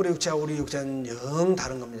해서 동물의 육체와 우리 육체는 영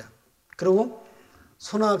다른 겁니다. 그리고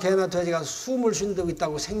소나 개나 돼지가 숨을 쉰다고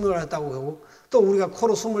있다고 생명을 했다고 하고 또 우리가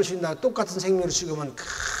코로 숨을 쉰다 똑같은 생명을 쉬면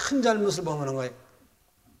큰 잘못을 범하는 거예요.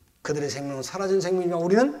 그들의 생명은 사라진 생명이지만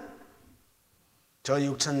우리는 저희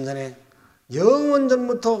 6천 전에 영원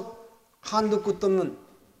전부터 한도 끝도 없는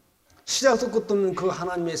시작도 끝도 없는 그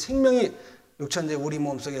하나님의 생명이 6천 전 우리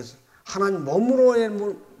몸속에서 하나님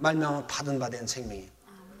몸으로 말미암아 받은 바된 생명이에요.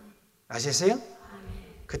 아시겠어요?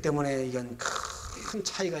 그 때문에 이건 큰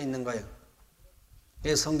차이가 있는 거예요.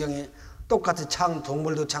 성경에 똑같이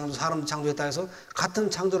동물도 창조, 사람도 창조했다 해서 같은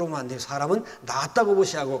창조로만 안 돼요. 사람은 나았다고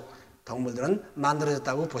보시하고 동물들은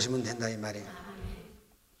만들어졌다고 보시면 된다 이 말이에요.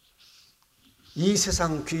 이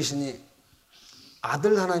세상 귀신이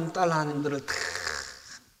아들 하나님, 딸 하나님들을 다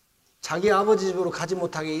자기 아버지 집으로 가지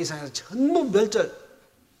못하게 이 세상에서 전부 멸절,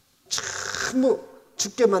 전부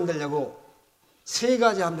죽게 만들려고 세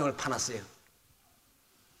가지 함정을 파놨어요.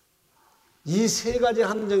 이 세 가지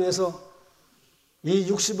함정에서 이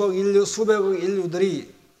 60억 인류, 수백억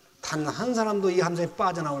인류들이 단 한 사람도 이 함정에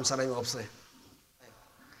빠져나올 사람이 없어요.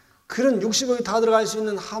 그런 60억이 다 들어갈 수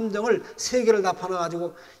있는 함정을 세 개를 다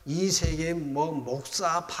파놔가지고 이 세 개에 뭐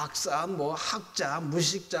목사, 박사, 뭐 학자,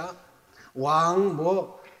 무식자, 왕,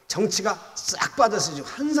 뭐 정치가 싹 빠졌어요. 지금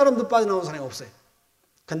한 사람도 빠져나온 사람이 없어요.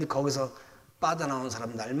 근데 거기서 빠져나온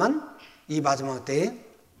사람들만 이 마지막 때에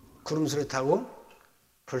구름수를 타고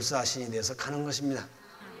불사신이 돼서 가는 것입니다.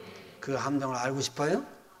 그 함정을 알고 싶어요?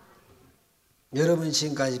 여러분이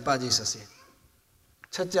지금까지 빠져 있었어요.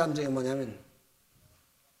 첫째 함정이 뭐냐면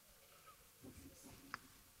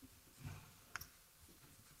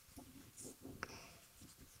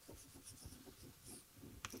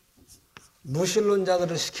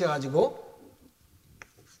무신론자들을 시켜가지고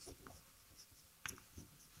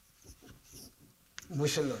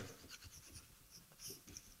무신론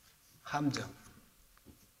함정,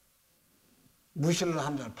 무신론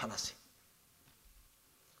함정을 파놨어요.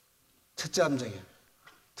 첫째 함정이에요.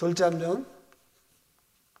 둘째 함정은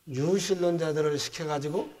유신론자들을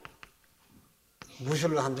시켜가지고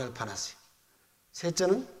무신론 함정을 파놨어요.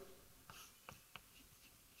 셋째는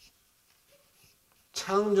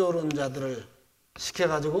창조론자들을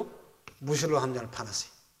시켜가지고 무신론 함정을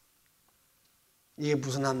파놨어요. 이게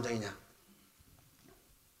무슨 함정이냐?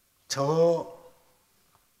 저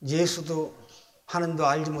예수도 하나님도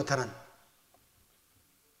알지 못하는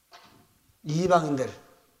이방인들,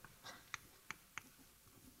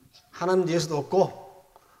 하나님 예수도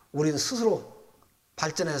없고 우리는 스스로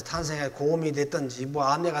발전해서 탄생해 고음이 됐든지 뭐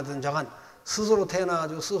아내가 됐든 저간 스스로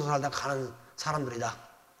태어나가지고 스스로 살다 가는 사람들이다.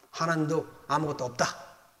 하나님도 아무것도 없다.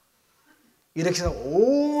 이렇게 해서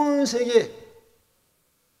온 세계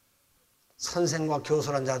선생과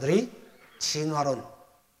교수란 자들이 진화론,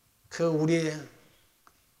 그 우리의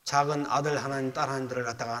작은 아들 하나님, 딸 하나님들을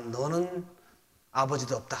갖다가 너는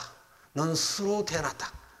아버지도 없다. 넌 스스로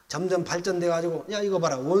태어났다. 점점 발전돼가지고 야 이거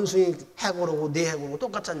봐라 원숭이 해고르고 네 해고르고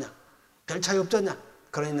똑같지 않냐? 별 차이 없지 않냐?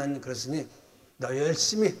 그러니 난 그랬으니 너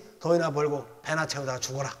열심히 돈이나 벌고 배나 채우다가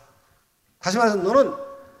죽어라. 다시 말해서 너는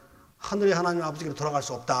하늘의 하나님 아버지께로 돌아갈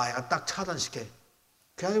수 없다. 얘가 딱 차단시켜.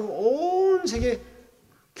 그래가지고 온 세계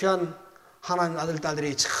귀한 하나님 아들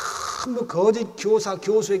딸들이 전부 거짓 교사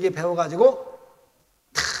교수에게 배워가지고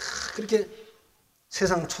다 그렇게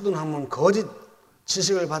세상 초등학문 거짓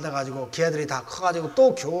지식을 받아가지고 걔들이 다 커가지고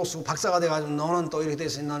또 교수 박사가 돼가지고 너는 또 이렇게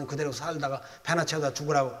돼서 너는 그대로 살다가 배나 채우다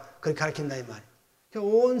죽으라고 그렇게 가르친다 이 말이에요.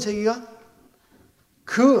 온 세계가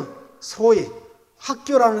그 소위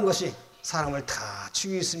학교라는 것이 사람을 다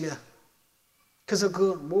죽이고 있습니다. 그래서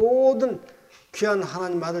그 모든 귀한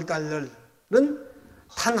하나님 아들 딸들은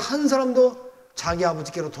단 한 사람도 자기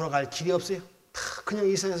아버지께로 돌아갈 길이 없어요. 다 그냥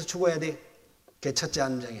이 세상에서 죽어야 돼. 그게 첫째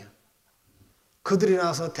함정이에요. 그들이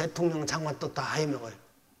나와서 대통령 장관 또 다 해먹어요.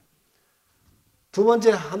 두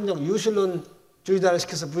번째 함정, 유신론주의자를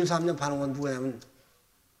시켜서 불사 함정 파는 건 누구냐면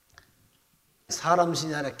사람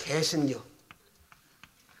신이 아니라 개신교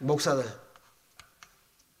목사들,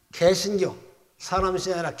 개신교 사람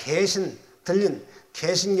신이 아니라 개신 들린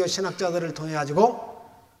개신교 신학자들을 통해 가지고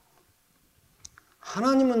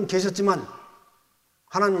하나님은 계셨지만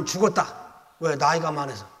하나님 죽었다. 왜? 나이가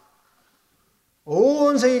많아서.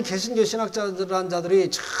 온 세계 개신교 신학자들한 자들이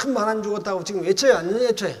참 하나님 죽었다고 지금 외쳐요? 안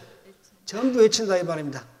외쳐요? 전부 외친다 이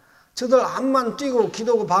말입니다. 저들 암만 뛰고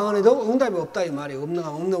기도고 방언해도 응답이 없다 이 말이에요.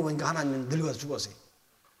 없는 거 보니까 하나님은 늙어서 죽었어요.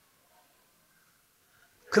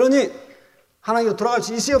 그러니 하나님께로 돌아갈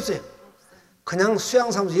수 있어요 없어요? 그냥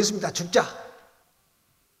수양 삼아서 예수님 다 죽자.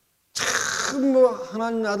 참 뭐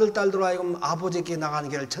하나님 아들 딸들 하여금 아버지께 나가는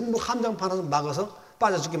길을 전부 함정판에서 막아서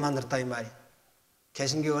빠져 죽게 만들었다 이 말이에요.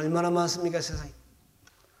 개신교가 얼마나 많습니까 세상에.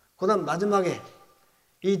 그 다음 마지막에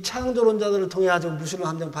이 창조론자들을 통해 가지고 무신을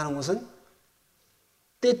함정파는 것은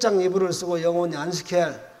떼짱 이불을 쓰고 영원히 안식해야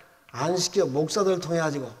할 안식교 목사들을 통해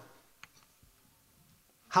가지고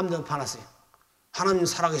함정파놨어요. 하나님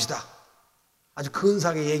살아계시다. 아주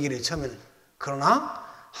근사하게 얘기를 해요 처음에는. 그러나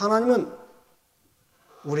하나님은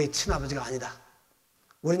우리 친아버지가 아니다.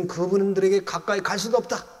 우린 그분들에게 가까이 갈 수도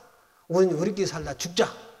없다. 우린 우리끼리 살다 죽자.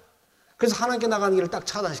 그래서 하나님께 나가는 길을 딱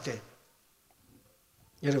차단시켜요.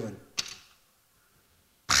 여러분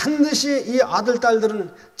반드시 이 아들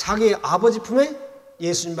딸들은 자기 아버지 품에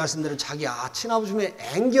예수님 말씀대로 자기 친아버지 품에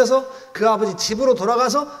앵겨서 그 아버지 집으로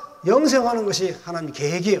돌아가서 영생하는 것이 하나님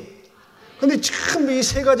계획이에요. 그런데 전부 이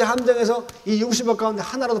세 가지 함정에서 이 60억 가운데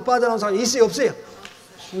하나라도 빠져나온 사람이 있어요 없어요?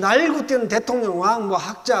 날고 뛰는 대통령, 왕, 뭐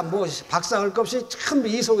학자, 뭐 박사 할 것 없이 전부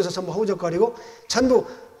이 속에서 전부 허우적거리고 전부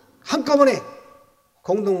한꺼번에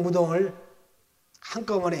공동무동을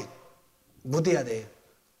한꺼번에 묻어야 돼요.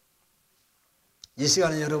 이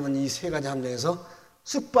시간에 여러분 이 세 가지 함정에서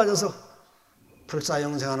쑥 빠져서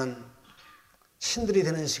불사영생하는 신들이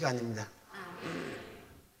되는 시간입니다.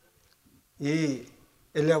 이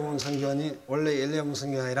엘리야본 선교원이 원래 엘리야본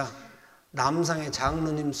선교가 아니라 남상의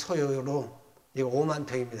장로님 소유로 이거 5만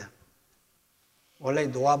평입니다. 원래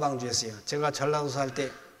노아방주였어요. 제가 전라도 살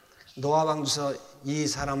때 노아방주에서 이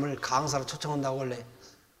사람을 강사로 초청한다고 원래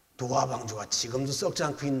노아방주가 지금도 썩지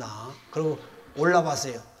않고 있나? 그리고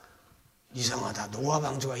올라봤어요. 이상하다.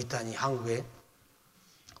 노아방주가 있다니 한국에.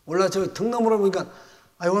 올라 저 등나무를 보니까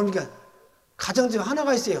그러니까 가정집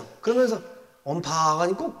하나가 있어요. 그러면서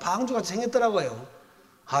엄파가니 꼭 방주같이 생겼더라고요.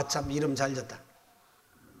 아 참 이름 잘 졌다.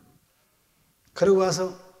 그러고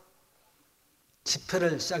와서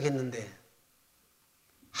집회를 시작했는데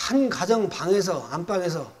한 가정 방에서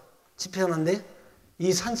안방에서 집회하는데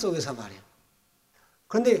이 산속에서 말이에요.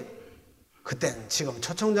 그런데 그땐 지금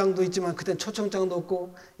초청장도 있지만 그땐 초청장도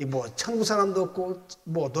없고 뭐 천국 사람도 없고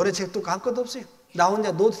뭐 노래책도 없고 아무것도 없어요. 나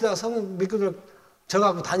혼자 노트에다가 성경 믿고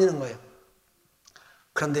적어갖고 다니는 거예요.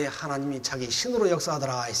 그런데 하나님이 자기 신으로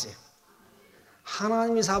역사하더라 있어요.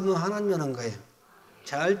 하나님이 사부는 하나님이 하는 거예요.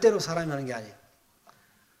 절대로 사람이 하는 게 아니에요.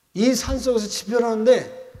 이 산속에서 집회를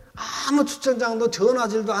하는데 아무 초청장도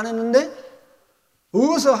전화질도 안 했는데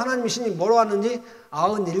어디서 하나님의 신이 뭐로 왔는지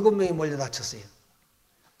 97명이 몰려다쳤어요.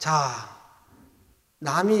 자,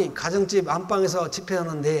 남이 가정집 안방에서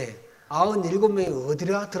집회하는데 97명이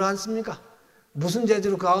어디라 들어앉습니까? 무슨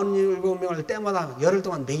재주로 그 97명을 때마다 열흘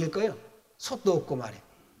동안 먹일 거예요? 솥도 없고 말이에요.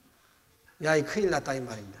 야, 이 큰일 났다 이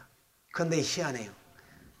말입니다. 그런데 희한해요.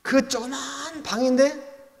 그 조그만 방인데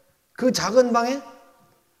그 작은 방에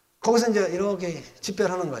거기서 이제 이렇게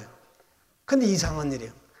집회를 하는 거예요. 근데 이상한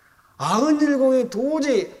일이에요. 97명이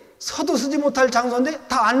도저히 서도 쓰지 못할 장소인데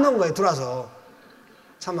다 안 넣은 거예요. 들어와서.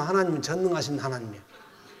 참 하나님은 전능하신 하나님이에요.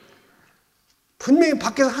 분명히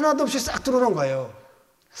밖에서 하나도 없이 싹 들어오는 거예요.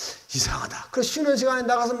 이상하다. 그래서 쉬는 시간에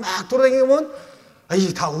나가서 막 돌아다니면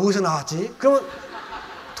이 다 어디서 나왔지? 그러면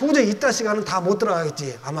도저히 이따 시간은 다 못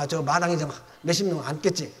들어가겠지. 아마 저 마당에 좀 몇십 명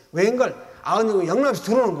앉겠지. 웬걸 97명이 영락없이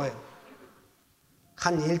들어오는 거예요.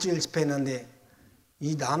 한 일주일 집회했는데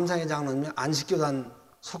이 남상의 장로님이 안식교단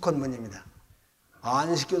속헌문입니다.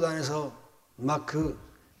 안식교단에서 막 그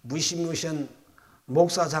무시무시한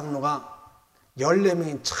목사 장로가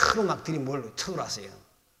 14명이 차로 막 들이몰고 쳐들어왔어요.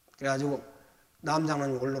 그래가지고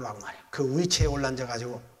남장로님이 올라오라고 말이에요. 그 위치에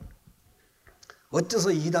올라앉아가지고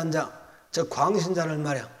어째서 이단자 저 광신자를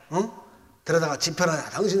말이야 들어다가 집회를 하냐.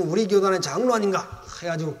 당신은 우리 교단의 장로 아닌가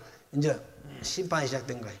해가지고 이제 심판이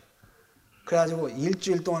시작된 거예요. 그래가지고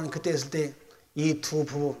일주일 동안 그때 했을 때 이 두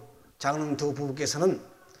부부 장로님 두 부부께서는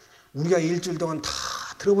우리가 일주일 동안 다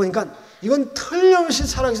들어보니까 이건 틀림없이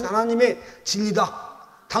살아계신 하나님의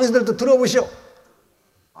진리다. 당신들도 들어보시오.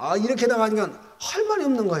 이렇게 나가니까 할 말이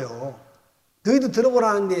없는 거예요. 너희도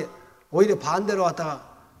들어보라는데 오히려 반대로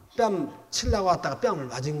왔다가 뺨 치려고 왔다가 뺨을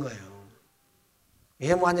맞은 거예요.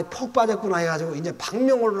 얘 뭐 완전히 폭 빠졌구나 해가지고 이제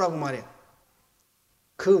방명 오르라고 말이에요.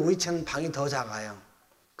 그 위치는 방이 더 작아요.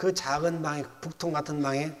 그 작은 방에 북통 같은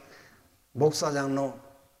방에 목사 장로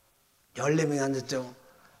 14명이 앉았죠.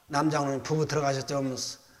 남장로는 부부 들어가셨죠. 하면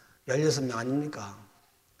 16명 아닙니까?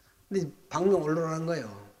 근데 방명 올라오라는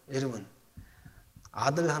거예요. 여러분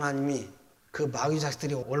아들 하나님이 그 마귀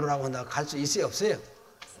자식들이 올라오라고 한다고 갈 수 있어요, 없어요?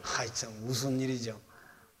 아이 참 무슨 일이죠.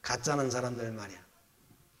 가짜는 사람들 말이야.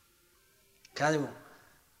 그래가지고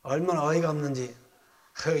얼마나 어이가 없는지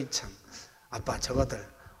허이 참 아빠 저것들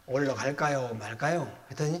올라갈까요 말까요?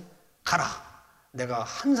 했더니 가라. 내가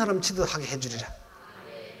한 사람 치듯 하게 해주리라.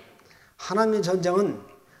 하나님의 전쟁은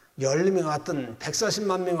 12명 왔든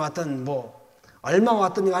 140만 명 왔든 뭐 얼마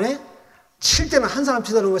왔든 간에 칠 때는 한 사람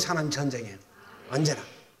치더는 것이 하나님 전쟁이에요. 언제나.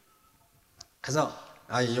 그래서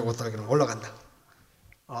이것들 올라간다.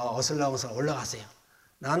 어슬렁어슬 올라갔어요.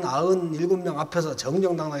 난 97명 앞에서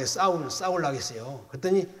정정당당하게 싸우려겠어요.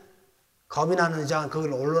 그랬더니 겁이 나는 이상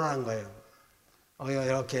그걸 올라가는 거예요.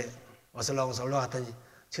 이렇게 어슬렁어슬 올라갔더니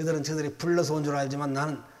저들이 불러서 온 줄 알지만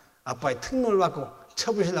나는 아빠의 특명을 받고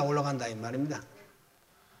쳐부시려고 올라간다 이 말입니다.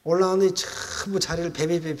 올라가더니 전부 자리를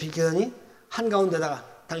베베베 비키더니 한가운데다가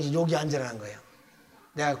당신 여기 앉으라는 거예요.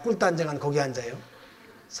 내가 꿀단지가 거기 앉아요.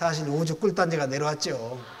 사실 우주 꿀단지가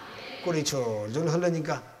내려왔죠. 꿀이 줄줄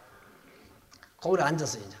흐르니까 거기에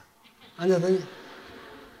앉았어요. 이제 앉았더니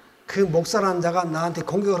그 목사라는 자가 나한테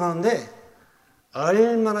공격을 하는데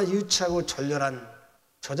얼마나 유치하고 졸렬한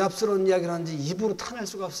조잡스러운 이야기를 하는지 입으로 타낼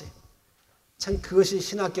수가 없어요. 참 그것이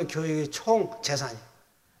신학교 교육의 총 재산이에요.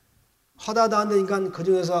 하다도 안 되니까 그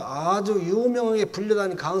중에서 아주 유명하게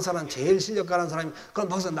불려다니는 강사란 제일 실력가는 사람이 그럼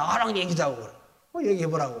박사 나랑 얘기자고 그래.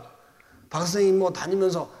 얘기해보라고. 박사님이 뭐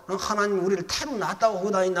다니면서 하나님 우리를 태로 놨다고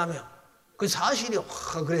하고 다닌다며. 그게 사실이요.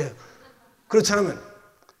 그래요. 그렇지 않으면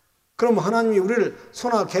그럼 하나님이 우리를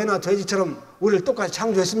소나 개나 돼지처럼 우리를 똑같이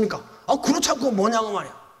창조했습니까? 그렇지 않고 뭐냐고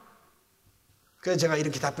말이야. 그래서 제가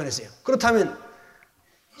이렇게 답변했어요. 그렇다면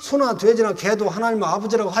소나 돼지나 개도 하나님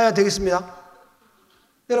아버지라고 해야 되겠습니다.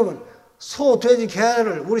 여러분 소, 돼지,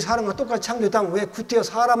 개를 우리 사람과 똑같이 창조했다면 왜 구태여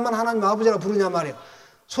사람만 하나님 아버지라고 부르냐 말이에요.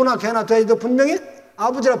 소나 개나 돼지도 분명히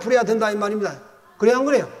아버지라 부려야 된다 이 말입니다. 그래요 안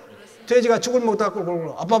그래요? 돼지가 죽을 먹다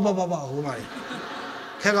고 아빠바바바 그 말이에요.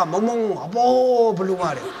 개가 멍멍 아빠 부르고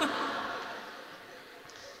말이에요.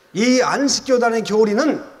 이 안식교단의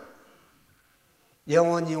교리는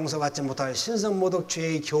영원히 용서받지 못할 신성모독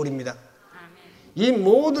죄의 교리입니다. 이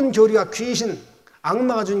모든 교리가 귀신,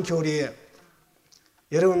 악마가 준 교리예요.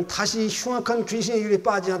 여러분 다시 흉악한 귀신의 유리에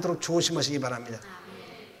빠지지 않도록 조심하시기 바랍니다.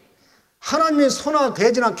 하나님의 소나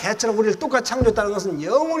돼지나 개처럼 우리를 똑같이 창조했다는 것은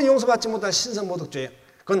영원히 용서받지 못할 신성모독죄예요.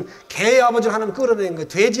 그건 개의 아버지를 하나님 끌어내는 거예요.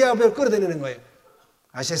 돼지의 아버지를 끌어내는 거예요.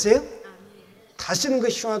 아시겠어요? 다시는 그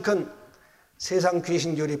흉악한 세상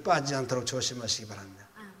귀신 교리에 빠지지 않도록 조심하시기 바랍니다.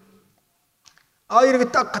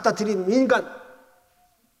 이렇게 딱 갖다 드린 인간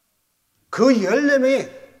그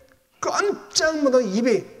 14명이 깜짝 놀라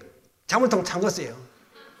입에 자물통 잠갔어요.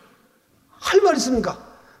 할 말 있습니까?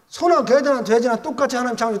 소나 개나 돼지나 똑같이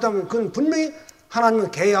하나님 창조했다면 그건 분명히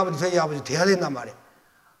하나님은 개의 아버지 돼지의 아버지 돼야 된단 말이에요.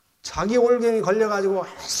 자기 올갱이 걸려가지고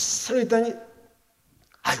햇을 했더니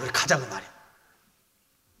우리 가자고 말이야.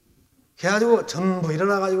 그래가지고 전부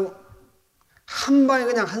일어나가지고 한 방에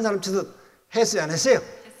그냥 한 사람 치듯 했어요 안 했어요?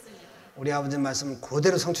 우리 아버지 말씀은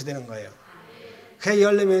그대로 성취되는 거예요. 그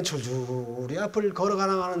 14명이 줄줄이 앞을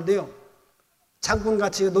걸어가나가는데요.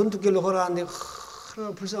 장군같이 논두길로 걸어가는데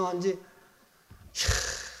얼마나 불쌍한지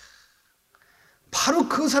바로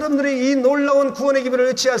그 사람들이 이 놀라운 구원의 기별을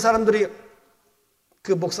외치할 사람들이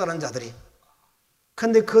그 목사라는 자들이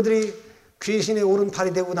근데 그들이 귀신의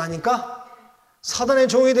오른팔이 되고 나니까 사단의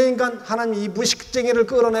종이 되니까 하나님이 이 무식쟁이를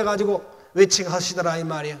끌어내가지고 외치게 하시더라 이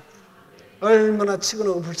말이에요. 얼마나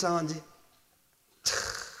치근하고 불쌍한지 참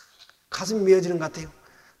가슴이 미어지는 것 같아요.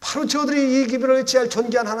 바로 저들이 이 기별을 외치할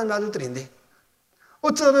존귀한 하나님의 아들들인데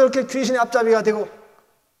어쩌다 이렇게 귀신의 앞잡이가 되고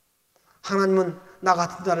하나님은 나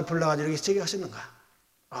같은 자를 불러가지고 이렇게 치게 하시는가.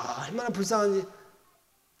 얼마나 불쌍한지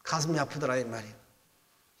가슴이 아프더라 이 말이에요.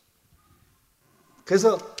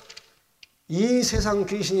 그래서 이 세상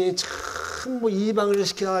귀신이 전부 이방을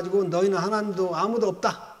시켜가지고 너희는 하나님도 아무도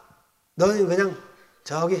없다. 너희는 그냥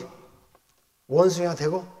저기 원숭이가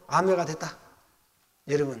되고 아메가 됐다.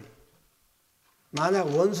 여러분 만약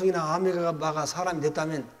원숭이나 아메가가 사람이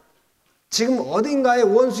됐다면 지금 어딘가에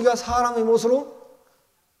원숭이가 사람의 모습으로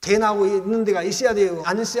태어나고 있는 데가 있어야 돼요?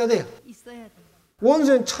 안 있어야 돼요? 있어야 돼요.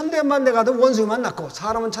 원숭이는 1000대만 가도 원숭이만 낳고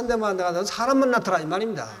사람은 1000대만 가도 사람만 나타나 이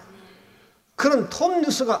말입니다. 그런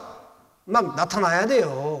톱뉴스가 막 나타나야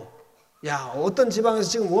돼요. 야 어떤 지방에서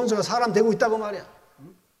지금 원숭이가 사람 되고 있다고 말이야.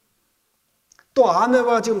 또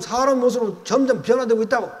아메바가 지금 사람 모습으로 점점 변화되고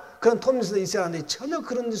있다고 그런 톱뉴스도 있어야 하는데 전혀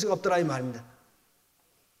그런 뉴스가 없더라 이 말입니다.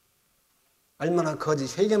 얼마나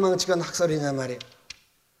거짓 회개망측한 학설이냐 말이에요.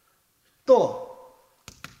 또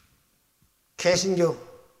개신교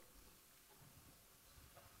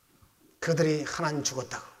그들이 하나님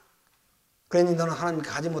죽었다고 그러니 너는 하나님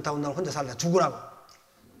가지 못하고 너는 혼자 살다 죽으라고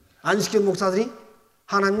안식교 목사들이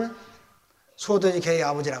하나님은 소도의 개의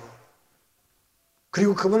아버지라고.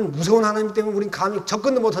 그리고 그분은 무서운 하나님 때문에 우린 감히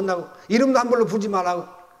접근도 못한다고. 이름도 한 번로 부르지 말라고.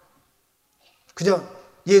 그저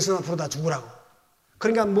예수나 부르다 죽으라고.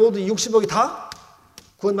 그러니까 모두 60억이 다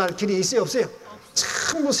구원받을 길이 있어요, 없어요?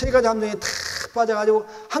 전부 세 가지 함정에 다 빠져가지고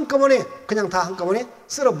한꺼번에 그냥 다 한꺼번에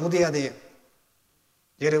쓸어 묻어야 돼요.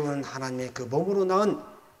 여러분은 하나님의 그 몸으로 낳은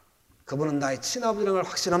그분은 나의 친아버지라는 걸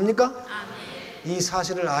확신합니까? 아멘. 이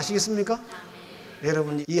사실을 아시겠습니까? 아멘.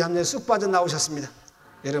 여러분 이 함정에 쑥 빠져나오셨습니다.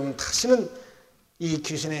 여러분 다시는 이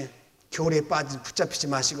귀신의 교리에 붙잡히지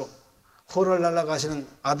마시고 호를 날아가시는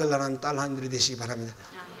아들 낳는 딸 하나님들이 되시기 바랍니다.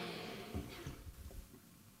 아멘.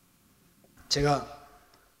 제가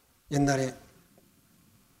옛날에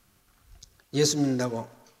예수 믿는다고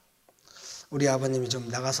우리 아버님이 좀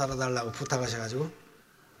나가 살아달라고 부탁하셔가지고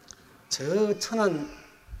저 천안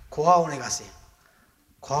고아원에 갔어요.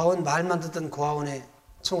 고아원 말만 듣던 고아원에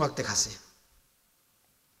총각대 갔어요.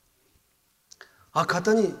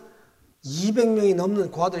 갔더니 200명이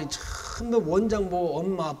넘는 고아들이 전부 원장 보고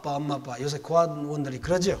엄마 아빠 요새 고아원들이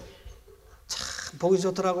그러죠. 참 보기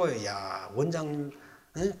좋더라고요. 야 원장님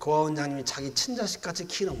고아원장님이 자기 친자식같이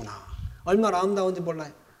키우는구나. 얼마나 아름다운지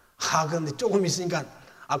몰라요. 그런데 조금 있으니까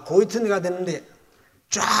고이트가 됐는데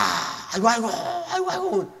쫙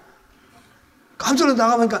아이고 깜짝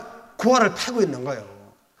나가보니까 고아를 패고 있는 거예요.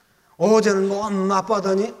 어제는 뭐 엄마 아빠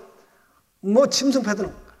하더니 뭐 짐승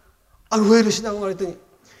패더니 왜 이러시냐고 말했더니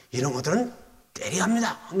이런 것들은 때려야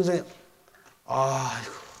합니다 하면서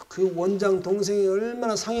그 원장 동생이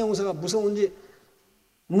얼마나 상해용사가 무서운지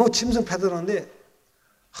뭐 짐승 패더라는데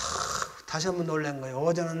다시 한번 놀란 거예요.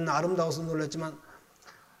 어제는 아름다워서 놀랐지만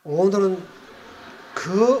오늘은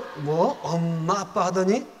엄마 아빠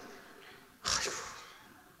하더니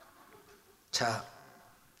자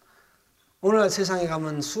오늘날 세상에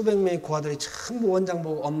가면 수백 명의 고아들이 전부 원장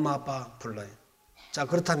보고 엄마 아빠 불러요. 자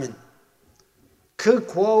그렇다면 그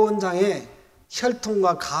고아원장의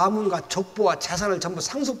혈통과 가문과 족보와 재산을 전부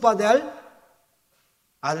상속받아야 할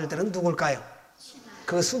아들들은 누굴까요?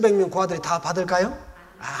 그 수백 명 고아들이 다 받을까요?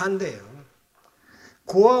 안 돼요.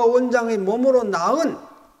 고아원장의 몸으로 낳은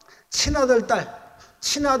친아들 딸,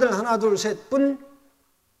 친아들 하나 둘 셋 뿐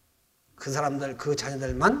그 사람들 그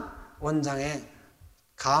자녀들만 원장의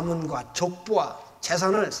가문과 족보와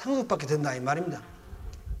재산을 상속받게 된다 이 말입니다.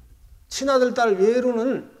 친아들 딸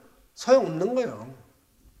외로는 소용없는 거예요.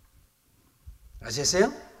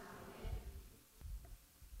 아시겠어요?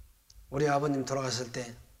 우리 아버님 돌아가실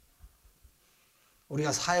때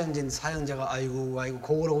우리가 사형제가 아이고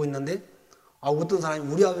고글하고 있는데 어떤 사람이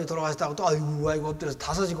우리 아버지 돌아가셨다고 또 아이고 엎드려서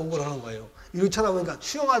다섯이 고글을 하는 거예요. 이렇게 쳐다보니까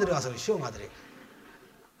수영아들이 가서 수영아들이.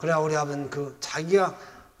 그래야 우리 아버지는 자기가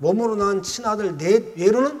몸으로 낳은 친아들 넷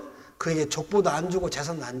외로는 그에게 족보도 안 주고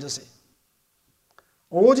재산도 안 줬어요.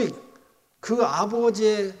 오직 그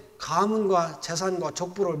아버지의 가문과 재산과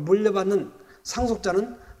족보를 물려받는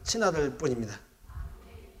상속자는 친아들 뿐입니다.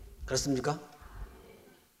 그렇습니까?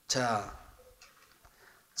 자,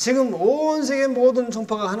 지금 온 세계 모든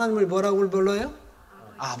종파가 하나님을 뭐라고 불러요?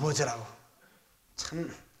 아버지라고.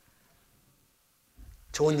 참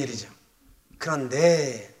좋은 일이죠.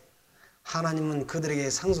 그런데 하나님은 그들에게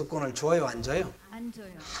상속권을 줘요, 안 줘요? 안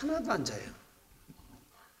줘요. 하나도 안 줘요.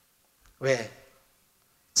 왜?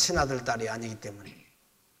 친아들 딸이 아니기 때문에.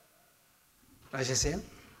 아시겠어요?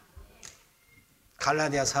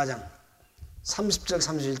 갈라디아 4장 30절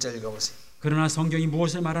 31절 읽어보세요. 그러나 성경이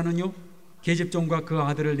무엇을 말하느뇨? 계집종과 그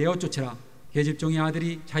아들을 내어 쫓으라. 계집종의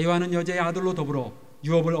아들이 자유하는 여자의 아들로 더불어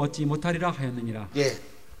유업을 얻지 못하리라 하였느니라. 예.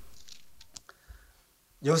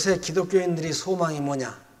 요새 기독교인들이 소망이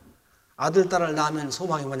뭐냐? 아들 딸을 낳으면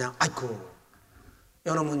소망이 뭐냐? 아이고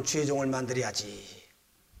요놈은 주의 종을 만들어야지.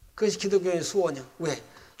 그것이 기독교인의 소원이야. 왜?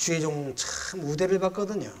 주의 종 참 우대를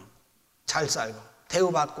받거든요. 잘 살고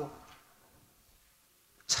대우받고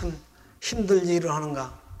참 힘들게 일을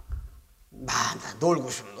하는가? 마음대로 놀고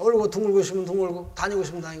싶으면 놀고 둥글고 싶으면 둥글고 다니고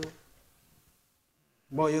싶으면 다니고.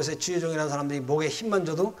 뭐 요새 주의종이라는 사람들이 목에 힘만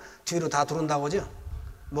줘도 뒤로 다 들어온다고 하죠.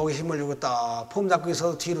 목에 힘을 주고 딱 폼 잡고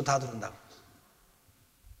있어도 뒤로 다 들어온다고.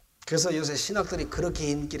 그래서 요새 신학들이 그렇게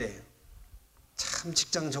인기래요. 참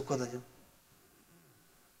직장 좋거든요.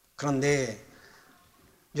 그런데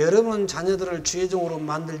여러분 자녀들을 주의종으로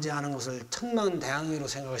만들지 않은 것을 천만다행으로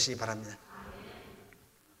생각하시기 바랍니다.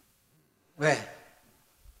 왜?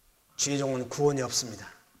 주의종은 구원이 없습니다.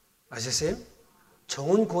 아셨어요?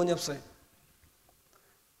 정은 구원이 없어요.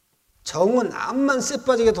 정은 암만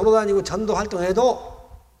쎄빠지게 돌아다니고 전도 활동해도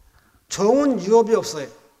정은 유업이 없어요.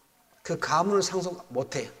 그 가문을 상속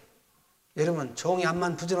못해요. 여러분 정이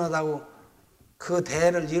암만 부지런하다고 그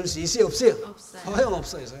대를 이을 수 있어요? 없어요? 없어요.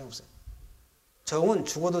 소용없어요. 소용없어요. 종은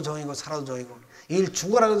죽어도 종이고 살아도 종이고 일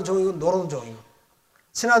죽어라 해도 종이고 놀아도 종이고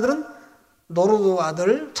친아들은 놀아도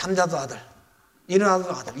아들, 잠자도 아들,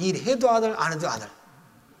 일어나도 아들, 일해도 아들, 안 해도 아들.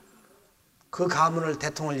 그 가문을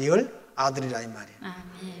대통을 이을 아들이라 이 말이에요.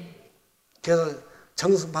 아멘. 그래서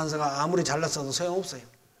정승판사가 아무리 잘났어도 소용없어요.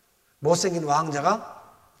 못생긴 왕자가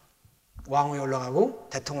왕위에 올라가고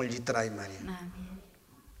대통을 잇더라 이 말이에요. 아멘.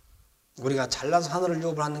 우리가 잘나서 하늘을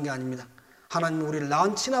유업을 하는 게 아닙니다. 하나님은 우리를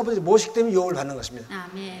낳은 친아버지 모식 때문에 유업을 받는 것입니다.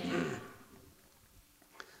 아멘.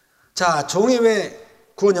 자, 종이 왜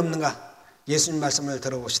구원이 없는가? 예수님 말씀을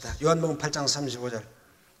들어봅시다. 요한복음 8장 35절.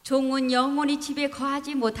 종은 영원히 집에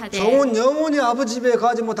거하지 못하되 종은 영원히 아버지 집에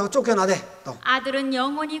거하지 못하고 쫓겨나되 또 아들은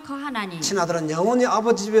영원히 거하나니 친아들은 영원히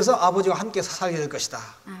아버지 집에서 아버지와 함께 살게 될 것이다.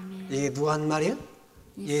 아멘. 이게 누가 한 말이에요?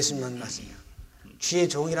 예수님 한 말씀이에요. 주의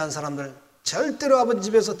종이라는 사람들 절대로 아버지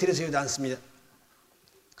집에서 들여세우지 않습니다.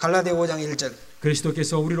 갈라디아 5장 1절.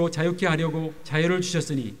 그리스도께서 우리로 자유케 하려고 자유를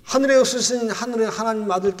주셨으니 하늘에 없으신 하늘의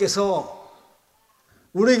하나님 아들께서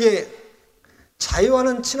우리에게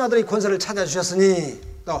자유하는 친아들의 권세를 찾아주셨으니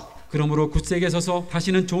또 그러므로 굳세게 서서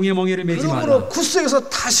다시는 종의 멍에를 매지 그러므로 말라. 굳세에서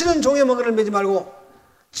다시는 종의 멍에를 매지 말고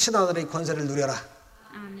친아들의 권세를 누려라.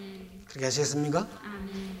 아멘. 그렇게 하시겠습니까?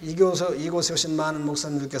 아멘. 이곳에 오신 많은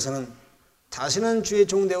목사님들께서는 다시는 주의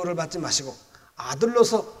종 대우를 받지 마시고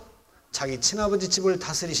아들로서 자기 친아버지 집을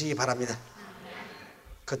다스리시기 바랍니다.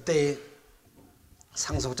 그때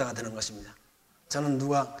상속자가 되는 것입니다. 저는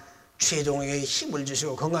누가 주의 종에게 힘을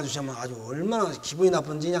주시고 건강 주시면 아주 얼마나 기분이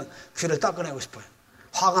나쁜지 그냥 귀를 닦아내고 싶어요.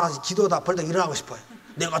 화가 나서 기도하다 벌떡 일어나고 싶어요.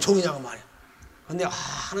 내가 종이냐고 말이야. 근데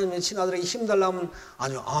하나님의 친아들에게 힘달라면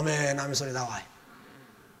아주 아멘 하는 소리 나와요.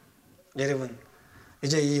 여러분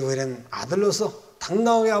이제 이후에는 아들로서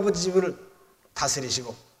당당하게 아버지 집을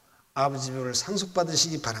다스리시고 아버지 집을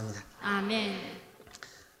상속받으시기 바랍니다. 아멘.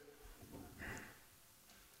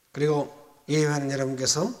 그리고 예배하는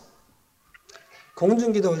여러분께서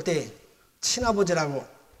공중기도 할 때 친아버지라고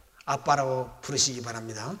아빠라고 부르시기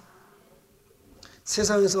바랍니다.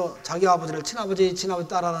 세상에서 자기 아버지를 친아버지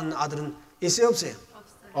따라하는 아들은 있어요 없어요?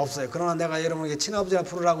 없어요. 그러나 내가 여러분에게 친아버지라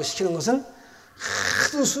부르라고 시키는 것은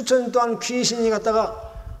하도 수천 년 동안 귀신이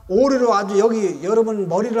갔다가 오리로 아주 여기 여러분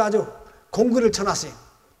머리를 아주 공구리를 쳐놨어요.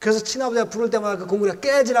 그래서 친아버지가 부를 때마다 그 공구리가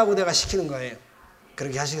깨지라고 내가 시키는 거예요.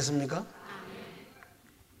 그렇게 하시겠습니까?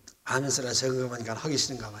 아멘 소리가 적은 거 보니까 하기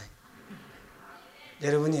싫은가 봐요.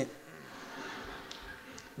 여러분이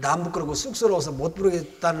남 부끄럽고 쑥스러워서 못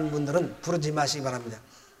부르겠다는 분들은 부르지 마시기 바랍니다.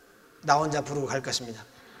 나 혼자 부르고 갈 것입니다.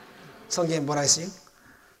 성경에 뭐라 했어요?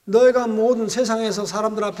 너희가 모든 세상에서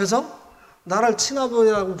사람들 앞에서 나를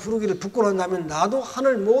친아버지라고 부르기를 부끄러워한다면 나도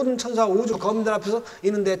하늘 모든 천사 우주 거민들 앞에서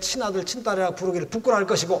이는 내 친아들 친딸이라고 부르기를 부끄러워할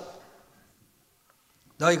것이고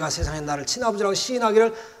너희가 세상에 나를 친아버지라고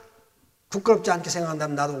시인하기를 부끄럽지 않게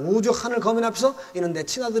생각한다면 나도 우주 하늘 거민 앞에서 이는 내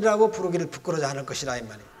친아들이라고 부르기를 부끄러워하지 않을 것이라 이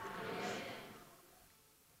말이에요.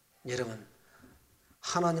 여러분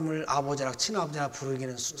하나님을 아버지라고 친아버지라고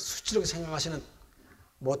부르기는 수치스럽게 생각하시는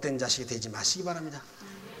못된 자식이 되지 마시기 바랍니다.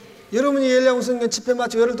 여러분이 엘리야 무슨 집회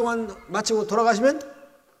마치고 열흘 동안 마치고 돌아가시면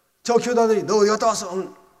저 교다들이 너 어디 갔다 왔어?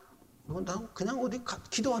 나 그냥 어디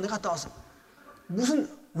기도원에 갔다 왔어. 무슨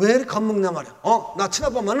왜 이렇게 겁먹냐 말이야. 나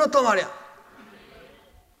친아빠 만났단 말이야.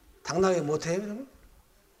 당당하게 못해요 여러분?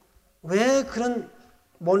 왜 그런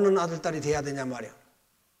못난 아들딸이 돼야 되냐 말이야.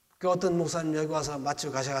 그 어떤 목사님 여기 와서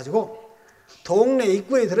마치고 가셔가지고 동네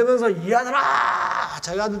입구에 들으면서 이 아들아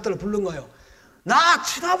자기 아들딸을 부른 거예요. 나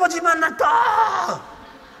친아버지 만났다.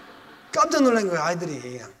 깜짝 놀란 거예요. 아이들이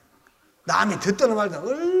그냥 남이 듣든 말든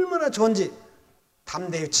얼마나 좋은지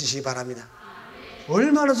담대히 치시기 바랍니다.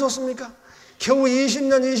 얼마나 좋습니까? 겨우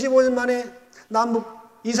 20년 25년 만에 남북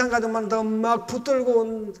이산가족만 더 막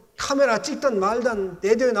붙들고 카메라 찍던 말던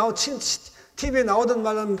라디오에 TV에 나오던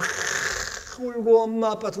말던 막 울고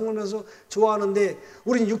엄마 아빠 둥글면서 좋아하는데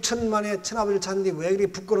우린 6천 만에 친아버지를 찾는데 왜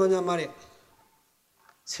그렇게 부끄러우냐 말이에요.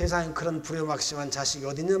 세상에 그런 불효막심한 자식이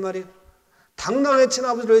어딨냐 말이에요. 당당하게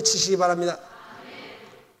친아버지를 외치시기 바랍니다.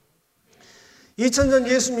 2000년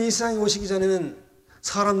예수님이 이 세상에 오시기 전에는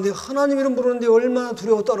사람들이 하나님 이름 부르는데 얼마나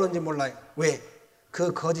두려워 떨었는지 몰라요. 왜?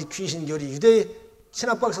 그 거짓 귀신교리 유대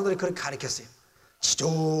신학박사들이 그렇게 가르쳤어요.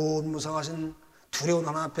 지존무성하신 두려운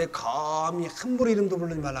하나님 앞에 감히 함부로 이름도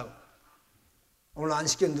부르지 말라고. 오늘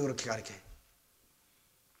안식교도 그렇게 가르쳐요.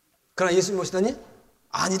 그러나 예수님 오시더니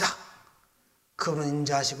아니다. 그분은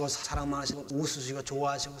인자하시고 사랑만 하시고 웃으시고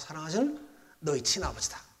좋아하시고 사랑하시는 너희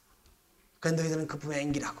친아버지다. 그런데 너희들은 그 품에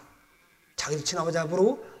앵기라고 자기들 친아버지라고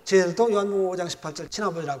부르고 쟤들도 요한복음 5장 18절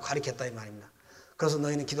친아버지라고 가르쳤다 이 말입니다. 그래서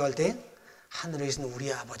너희는 기도할 때 하늘에 계신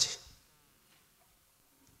우리 아버지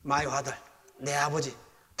마이 아들 내 아버지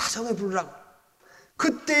다성을 부르라고.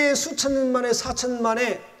 그때 수천 년 만에 4천 년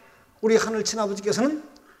만에 우리 하늘 친아버지께서는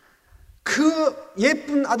그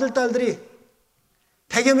예쁜 아들 딸들이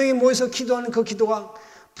 100여 명이 모여서 기도하는 그 기도가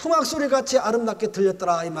풍악소리같이 아름답게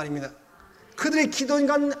들렸더라 이 말입니다. 그들의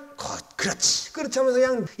기도니까 그렇지 하면서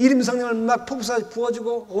그냥 이름성령을 막 폭삭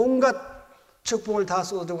부어주고 온갖 축복을 다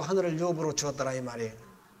쏟아주고 하늘을 유업으로 주었더라 이 말이에요.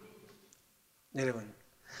 여러분,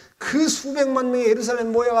 그 수백만 명이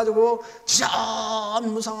예루살렘 모여가지고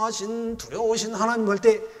무상하신 두려우신 하나님 할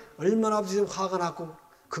때 얼마나 아버지 화가 났고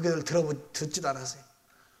그게 듣지도 않았어요.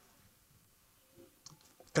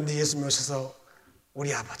 그런데 예수님이 오셔서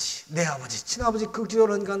우리 아버지, 내 아버지, 친아버지 그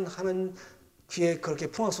기도를 하는 귀에 그렇게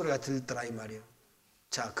풍악소리가 들더라 이 말이에요.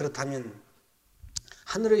 자, 그렇다면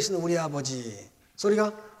하늘에 계신 우리 아버지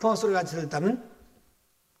소리가 풍악소리가 들었다면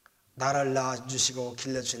나를 낳아주시고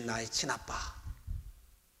길러주신 나의 친아빠,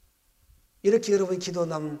 이렇게 여러분이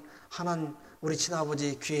기도하면 하나님 우리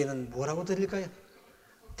친아버지 귀에는 뭐라고 들릴까요?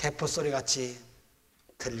 대포소리같이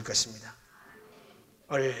들릴 것입니다.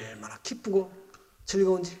 얼마나 기쁘고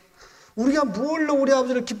즐거운지. 우리가 뭘로 우리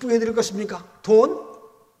아버지를 기쁘게 해드릴 것입니까? 돈?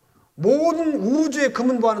 모든 우주의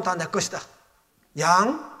금은보화는 다 내 것이다.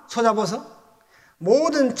 양, 소잡어서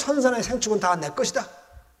모든 천산의 생축은 다 내 것이다.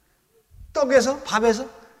 떡에서 밥에서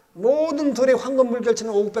모든 돌의 황금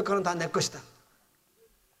물결치는 오국백화는 다 내 것이다.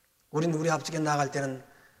 우리는 우리 아버지께 나갈 때는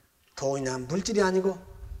돈이나 물질이 아니고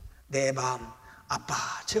내 마음, 아빠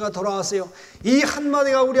제가 돌아왔어요. 이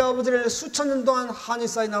한마디가 우리 아버지를 수천 년 동안 한이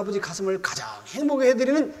쌓인 아버지 가슴을 가장 행복해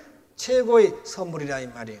해드리는 최고의 선물이라 이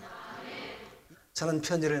말이에요. 저는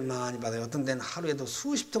편지를 많이 받아요. 어떤 데는 하루에도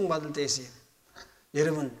수십 통 받을 때 있어요.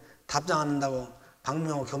 여러분 답장 안 한다고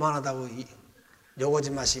방명하고 교만하다고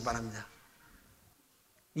요거지 마시기 바랍니다.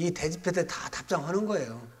 이 대집회 때 다 답장하는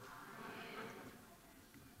거예요.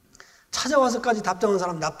 찾아와서까지 답장하는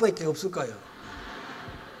사람 나쁠 게 없을 거예요.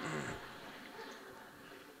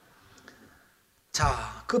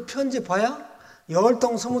 자, 그 편지 봐야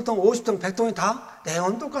 10통, 20통, 50통, 100통이 다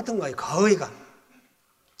내용은 똑같은 거예요. 거의가.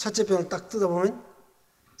 첫째 편을 딱 뜯어보면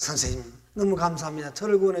선생님 너무 감사합니다.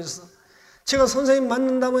 저를 구원해줘서 제가 선생님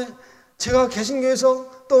만난 다음에 제가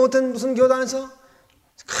개신교에서 또 어떤 무슨 교단에서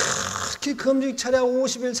그렇게 금식 차려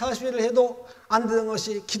 50일, 40일을 해도 안 되는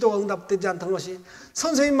것이, 기도가 응답되지 않던 것이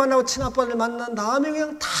선생님 만나고 친아빠를 만난 다음에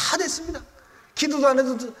그냥 다 됐습니다. 기도도 안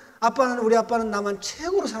해도 우리 아빠는 나만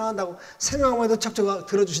최고로 사랑한다고 생각만 해도 척척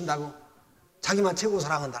들어주신다고 자기만 최고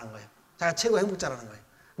사랑한다는 거예요. 자기가 최고 행복자라는 거예요.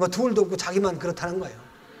 뭐 둘도 없고 자기만 그렇다는 거예요.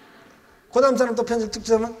 그 다음 사람 또 편지를 쭉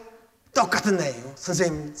주면 똑같은 내용이에요.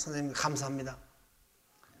 선생님 감사합니다.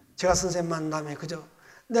 제가 선생님 만난 다음에 그저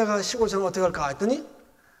내가 시골 생활 어떻게 할까 했더니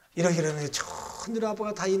이러기는 우리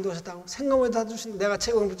아빠가 다 인도하셨다고 생각만 해도 다 주신 내가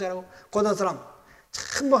최고 행복자라고. 그 다음 사람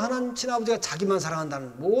전부 하나님 친아버지가 자기만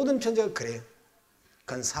사랑한다는 모든 편지가 그래요.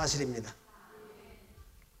 그건 사실입니다.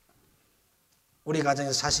 우리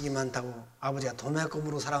가정에서 자식이 많다고 아버지가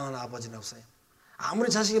도매금으로 사랑하는 아버지는 없어요. 아무리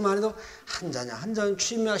자식이 많아도 한 잔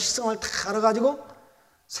취미와 식성을 다 알아가지고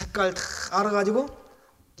색깔 다 알아가지고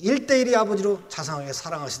 1대1의 아버지로 자상하게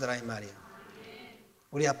사랑하시더라 이 말이에요.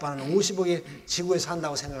 우리 아빠는 50억이 지구에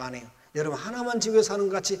산다고 생각 안 해요. 여러분 하나만 지구에 사는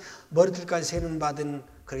것 같이 머리털까지 세는 바든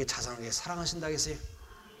그렇게 자상하게 사랑하신다겠어요.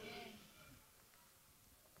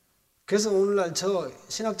 그래서 오늘날 저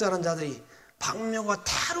신학자라는 자들이 박묘가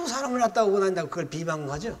태로 사람을 낳았다고 다닌다고 그걸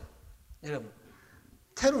비방하죠. 여러분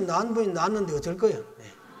태로 낳은 분이 낳았는데 어쩔 거예요?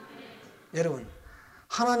 네. 여러분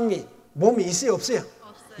하나님이 몸이 있어요 없어요?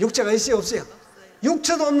 없어요. 육체가 있어요 없어요? 없어요.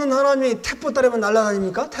 육체도 없는 하나님이 태포 따르면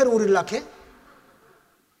날아다닙니까? 태로 우리를 낳게?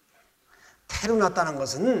 태로 낳았다는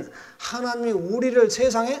것은 하나님이 우리를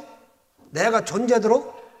세상에 내가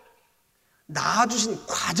존재하도록 낳아주신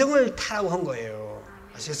과정을 타라고 한 거예요.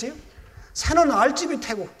 아시겠어요? 새는 알집이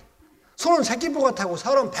태고 소는 새끼보가 태고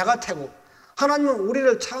사람은 배가 태고 하나님은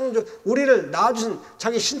우리를 낳아주신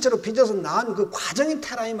자기 신체로 빚어서 낳은 그 과정이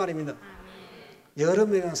태라 이 말입니다.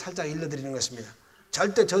 여러분에게는 살짝 일러드리는 것입니다.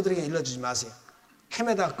 절대 저들에게 일러주지 마세요.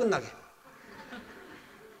 헤매다가 끝나게.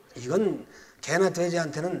 이건 개나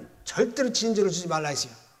돼지한테는 절대로 진저를 주지 말라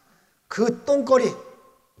했어요. 그 똥거리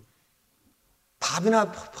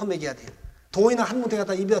밥이나 퍼먹여야 돼요. 돈이나 한 뭉태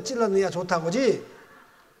갖다 입에다 찔러 넣어야 좋다고지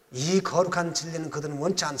이 거룩한 진리는 그들은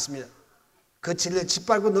원치 않습니다. 그 진리를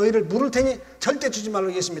짓밟고 너희를 물을 테니 절대 주지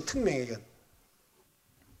말라고 예수님이 특명히 얘기한.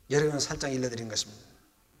 여러분은 살짝 일러드린 것입니다.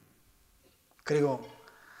 그리고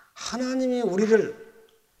하나님이 우리를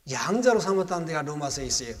양자로 삼았다는 데가 로마서에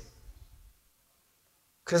있어요.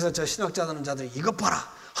 그래서 저 신학자들은 자들이 이것 봐라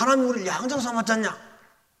하나님 우리를 양자로 삼았지 않냐.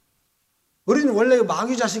 우리는 원래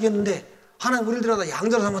마귀 자식이었는데 하나님 우리를 들여다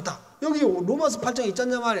양자로 삼았다. 여기 로마서 8장에 있지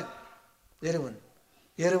않냐 말이야.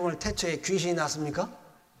 여러분을 태초에 귀신이 낳았습니까?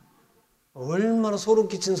 얼마나 소름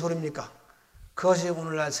끼친 소리입니까? 그것이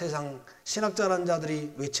오늘날 세상 신학자라는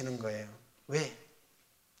자들이 외치는 거예요. 왜?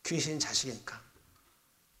 귀신 자식이니까.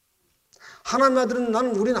 하나님의 아들은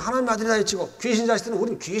우리는 하나님의 아들이라 외치고 귀신 자식들은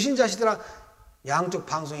우리는 귀신 자식이라 양쪽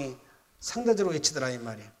방송이 상대적으로 외치더라 이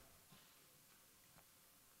말이에요.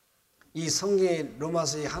 이 성경의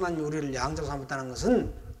로마서의 하나님 우리를 양자로 삼았다는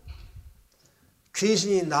것은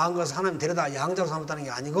귀신이 낳은 것을 하나님 데려다 양자로 삼았다는 게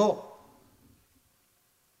아니고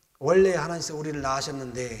원래 하나님께서 우리를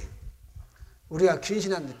낳으셨는데 우리가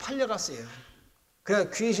귀신한테 팔려갔어요. 그래야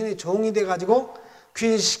귀신의 종이 돼가지고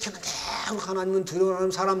귀신 시켰는데 하나님은 두려운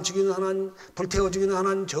하나님, 사람 죽이는 하나님, 불태워 죽이는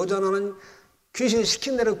하나님, 저주하는 하나님, 귀신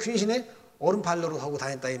시킨 대로 귀신의 오른팔로로 하고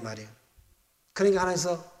다녔다 이 말이에요. 그러니까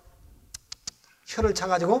하나님께서 혀를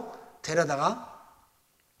차가지고 데려다가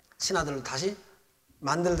신하들을 다시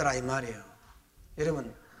만들더라 이 말이에요.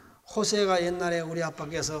 여러분, 호세가 옛날에 우리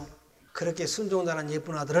아빠께서 그렇게 순종자란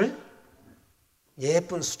예쁜 아들을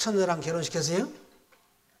예쁜 수천녀랑 결혼시켰어요.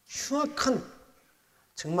 흉악한,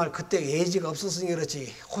 정말 그때 에이즈가 없었으니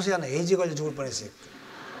그렇지 호세아는 에이즈 걸려 죽을 뻔했어요.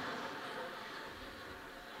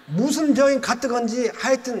 무슨 병이 가득한지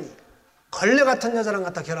하여튼 걸레 같은 여자랑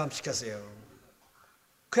갖다 결혼시켰어요.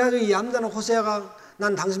 그래가지고 이 얌전한 호세아가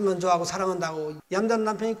난 당신만 좋아하고 사랑한다고 얌전한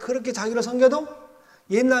남편이 그렇게 자기를 섬겨도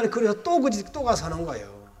옛날에 그래서 또 가서 하는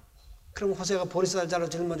거예요. 그럼 호세아가 보리쌀자루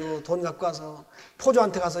짊어지고 돈 갖고 와서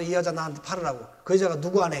포조한테 가서 이 여자 나한테 팔으라고. 그 여자가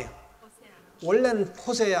누구 아내예요? 원래는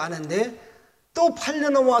호세의 아내인데 또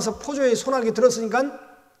 8년 넘어와서 포조의 손아귀 들었으니까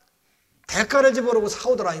대가를 집어오고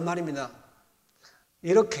사오더라 이 말입니다.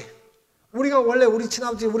 이렇게 우리가 원래 우리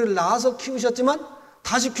친아버지 우리를 낳아서 키우셨지만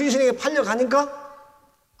다시 귀신에게 팔려가니까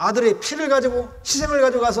아들의 피를 가지고 희생을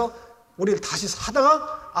가지고 가서 우리를 다시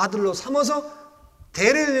사다가 아들로 삼아서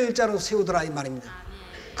대를 일자로 세우더라 이 말입니다.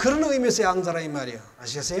 그런 의미에서 양자라 이 말이에요.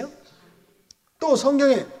 아시겠어요? 또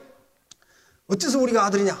성경에 어째서 우리가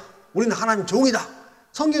아들이냐? 우리는 하나님 종이다.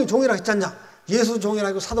 성경이 종이라 했지 않냐? 예수 종이라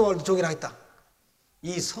했고 사도 바울도 종이라 했다.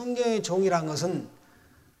 이 성경의 종이란 것은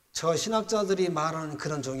저 신학자들이 말하는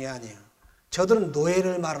그런 종이 아니에요. 저들은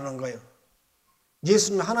노예를 말하는 거예요.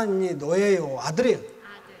 예수님 하나님이 노예요, 아들이에요.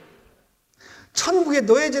 천국에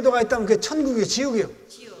노예 제도가 있다면 그게 천국이에요, 지옥이에요?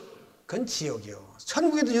 그건 지옥이요.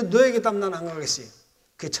 천국에도 노예에게 있다면 난 안 가겠어요.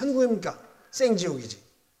 그게 천국입니까? 생지옥이지.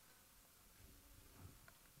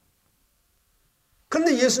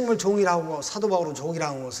 그런데 예수님을 종이라고 사도 바울은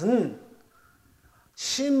종이라고 하는 것은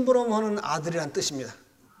심부름하는 아들이란 뜻입니다.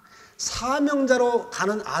 사명자로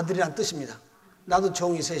가는 아들이란 뜻입니다. 나도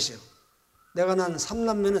종이 셋이요. 내가 난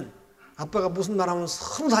 3남매는 아빠가 무슨 말 하면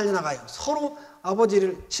서로 달려나가요. 서로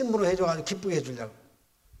아버지를 심부름해줘가지고 기쁘게 해주려고.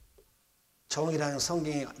 종이라는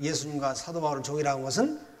성경이 예수님과 사도 바울을 종이라고 하는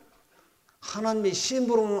것은 하나님의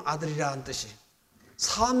심부름하는 아들이라는 뜻이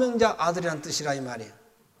사명자 아들이라는 뜻이라 이 말이에요.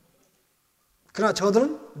 그러나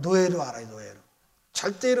저들은 노예로 알아요. 노예로.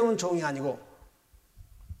 절대 이름은 종이 아니고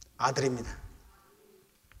아들입니다.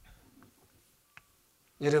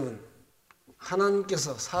 여러분,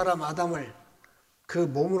 하나님께서 사람 아담을 그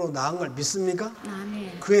몸으로 낳은 걸 믿습니까?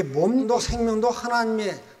 아멘. 그의 몸도 생명도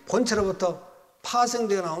하나님의 본체로부터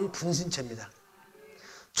파생되어 나온 분신체입니다.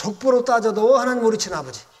 족보로 따져도 하나님 우리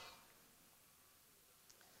친아버지,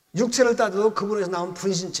 육체를 따져도 그분에서 나온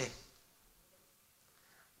분신체,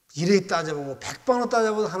 이래 따져보고 백방으로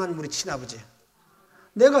따져보도 하나님 우리 친아버지.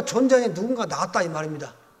 내가 존재하니 누군가 낳았다 이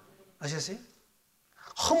말입니다. 아시겠어요?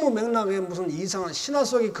 허무 맥락에 무슨 이상한 신화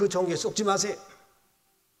속의 그 종교에 쏙지 마세요.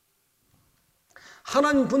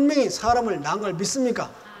 하나님 분명히 사람을 낳은 걸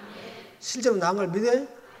믿습니까? 실제로 낳은 걸 믿어요?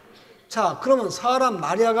 자, 그러면 사람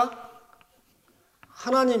마리아가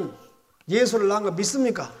하나님 예수를 낳은 걸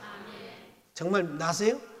믿습니까? 정말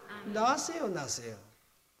낳았어요? 낳았어요, 낳았어요.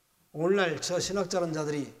 오늘날 저 신학자라는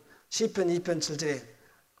자들이 시편 2편 7절에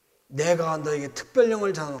내가 너에게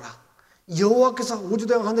특별령을 전하노라. 여호와께서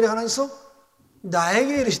우주대왕 하늘의 하나님께서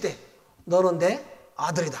나에게 이르시되 너는 내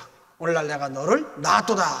아들이다. 오늘날 내가 너를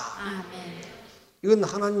낳았도다. 아멘. 이건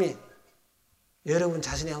하나님이 여러분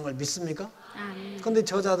자신이 한 걸 믿습니까? 그런데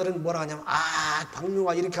저 자들은 뭐라 하냐면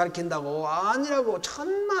박류가 이렇게 가르친다고 아니라고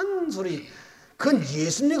천만 소리. 그건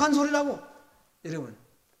예수님이 한 소리라고. 여러분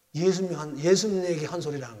예수님에게 한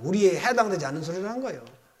소리라는 우리에 해당되지 않는 소리라는 거예요.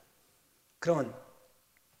 그러면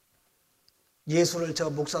예수를 저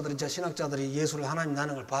목사들이 저 신학자들이 예수를 하나님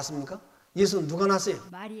낳는 걸 봤습니까? 예수는 누가 낳았어요?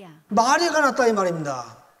 마리아가 낳았다 이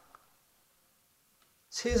말입니다.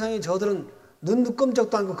 세상에 저들은 눈도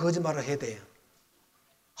끔찍도 않고 거짓말을 해야 돼요.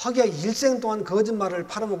 하기야 일생 동안 거짓말을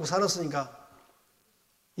팔아먹고 살았으니까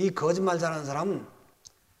이 거짓말 잘하는 사람은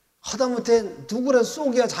하다못해 누구라도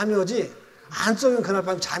쏘기야 잠이 오지 안 쏘면 그날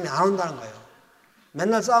밤 잠이 안 온다는 거예요.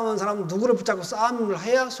 맨날 싸우는 사람은 누구를 붙잡고 싸움을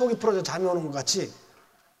해야 속이 풀어져 잠이 오는 것 같이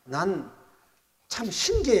난 참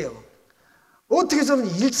신기해요. 어떻게 저는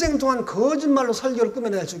일생 동안 거짓말로 설교를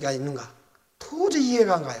꾸며낼 수가 있는가? 도저히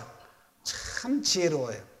이해가 안 가요. 참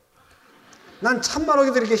지혜로워요. 난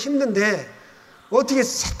참말하기도 이렇게 힘든데 어떻게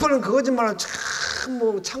새빨간 거짓말을 참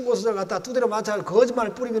뭐 참고서절 갖다 두드려 맞춰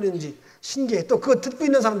거짓말을 뿌리는지 신기해. 또 그거 듣고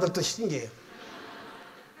있는 사람들도 신기해요.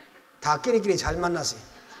 다 끼리끼리 잘 만났어요.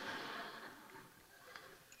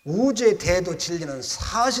 우주의 대도 진리는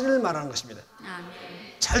사실을 말하는 것입니다.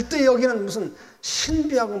 아멘. 절대 여기는 무슨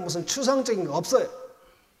신비하고 무슨 추상적인 거 없어요.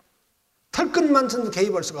 털끝만큼도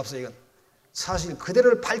개입할 수가 없어요. 이건 사실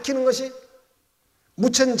그대로를 밝히는 것이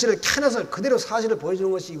무천지를 캐내서 그대로 사실을 보여주는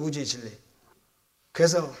것이 우주의 진리.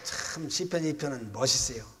 그래서 참 시편 2편은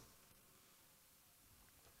멋있어요.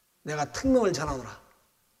 내가 특명을 전하노라.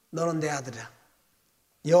 너는 내 아들이라.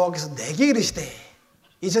 여호와께서 내게 이르시되,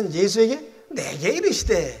 이전 예수에게 내게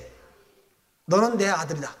이르시되 너는 내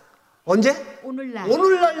아들이다. 언제?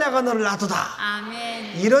 오늘날 내가 너를 놔두다.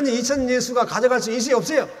 아멘. 이런 이천 예수가 가져갈 수 있어요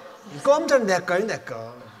없어요? 껌잘 내 거예요 내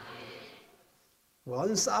거.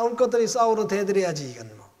 원 싸울 것들이 싸우러 대들어야지.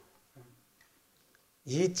 이건 뭐.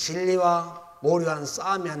 이 진리와 오류와는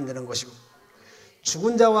싸움이 안 되는 것이고,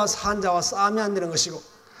 죽은 자와 산 자와 싸움이 안 되는 것이고,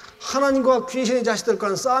 하나님과 귀신의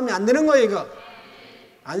자식들과는 싸움이 안 되는 거예요. 이거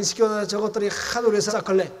안식교 저것들이 하도 오래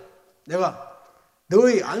쌓걸래. 내가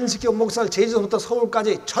너희 안식교 목사를 제주도부터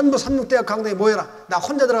서울까지 전부 삼육대학 강당에 모여라. 나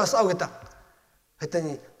혼자 들어가 싸우겠다.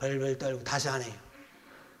 했더니 벌벌 떨고 다시 안 해요.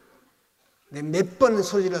 내가 몇 번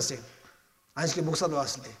소리질렀어요. 안식교 목사도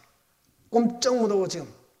왔을 때 꼼짝 못하고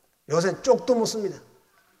지금 요새는 쪽도 못 씁니다.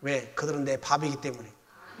 왜? 그들은 내 밥이기 때문에.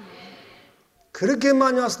 그렇게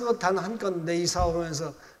많이 왔어도 단 한 건 내 이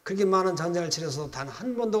사업하면서 그렇게 많은 전쟁을 치러서 단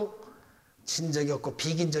한 번도 진 적이 없고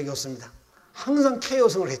비긴 적이 없습니다. 항상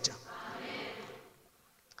KO승을 했죠.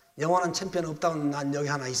 영원한 챔피언 없다고는 난 여기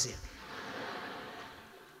하나 있어요.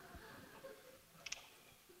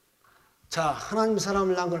 자, 하나님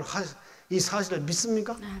사람을 낳은 걸 이 사실을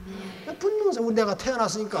믿습니까? 분명히 내가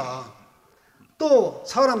태어났으니까. 또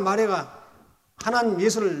사람 마리아가 하나님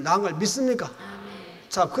예수를 낳은 걸 믿습니까? 아멘.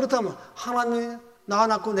 자, 그렇다면 하나님이 나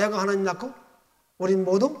낳고 내가 하나님 낳고 우린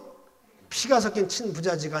모두 피가 섞인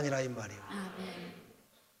친부자지간이라 이 말이에요. 아멘.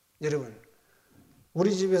 여러분,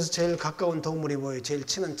 우리 집에서 제일 가까운 동물이 뭐예요? 제일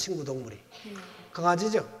친한 친구 동물이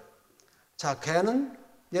강아지죠. 자, 개는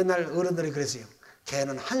옛날 어른들이 그랬어요.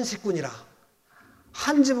 개는 한식꾼이라.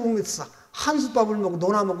 한 지붕에서 한솥밥을 먹고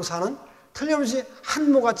노나 먹고 사는 틀림없이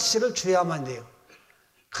한모가치를 줘야만 돼요.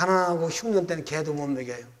 가난하고 흉년 때는 개도 못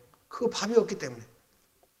먹여요. 그거 밥이 없기 때문에.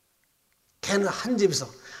 개는 한 집에서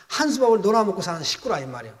한솥밥을 노나 먹고 사는 식구라 이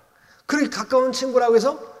말이에요. 그렇게 가까운 친구라고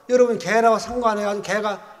해서 여러분 개라와 상관해가지고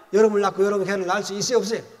개가 여러분을 낳고 여러분 개를 낳을 수 있어요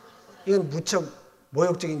없어요? 이건 무척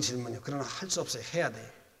모욕적인 질문이에요. 그러나 할 수 없어요. 해야 돼요.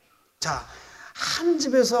 자, 한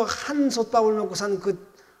집에서 한 솥밥을 먹고 산 그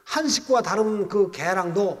한 식구와 다른 그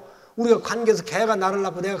개랑도 우리가 관계에서 개가 나를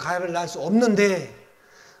낳고 내가 개를 낳을 수 없는데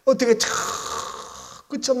어떻게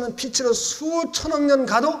끝없는 빛으로 수천억 년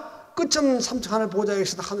가도 끝없는 삼척 하늘 보호자에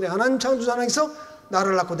계시다 하늘의 하나님 창조자 하나님께서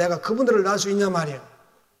나를 낳고 내가 그분들을 낳을 수 있냐 말이에요.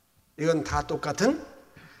 이건 다 똑같은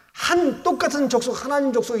똑같은 족속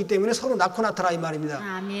하나님 족속이기 때문에 서로 낳고 낳더라 이 말입니다.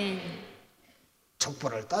 아멘.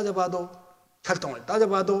 족보를 따져봐도 혈통을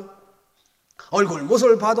따져봐도 얼굴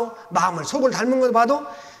모습을 봐도 마음을 속을 닮은 걸 봐도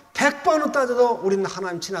 100번을 따져도 우리는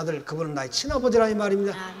하나님 친아들 그분은 나의 친아버지라 이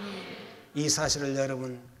말입니다. 아멘. 이 사실을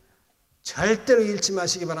여러분 절대로 잃지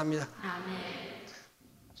마시기 바랍니다. 아멘.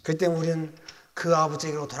 그렇기 때문에 우리는 그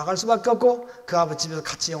아버지에게로 돌아갈 수밖에 없고 그 아버지 집에서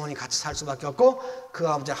영원히 같이 살 수밖에 없고 그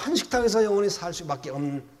아버지 한 식탁에서 영원히 살 수밖에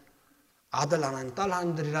없는 아들 하나님 딸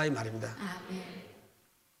하나님들이라 이 말입니다. 아멘.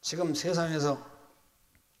 지금 세상에서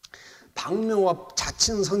박명화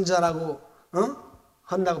자친 선자라고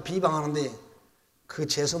한다고 비방하는데 그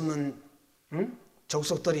재수없는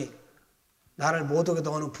족속들이 나를 못 오게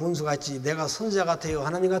동하는 분수가 있지 내가 선자 같아요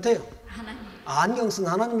하나님 같아요? 하나님. 안경 쓴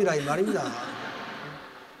하나님이라 이 말입니다.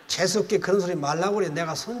 재수없게 그런 소리 말라고 그래.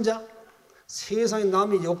 내가 선자? 세상에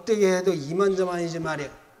남이 욕되게 해도 이만저만이지 말이야.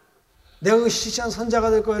 내가 그 시시한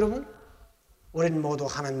선자가 될 거예요 여러분? 우리는 모두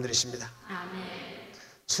하나님들이십니다. 아멘.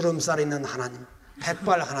 주름살 있는 하나님,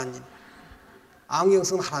 백발 하나님, 안경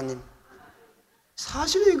쓴 하나님.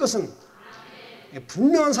 사실이 이것은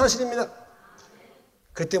분명한 사실입니다.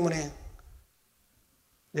 그 때문에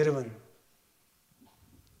여러분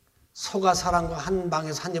소가 사람과 한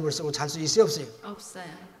방에서 한 입을 쓰고 잘 수 있어요 없어요?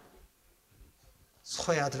 없어요.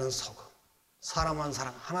 소의 아들은 소고 사람 한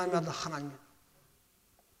사람 하나님 아들 하나님.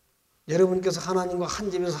 여러분께서 하나님과 한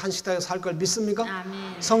집에서 한 식탁에서 살 걸 믿습니까?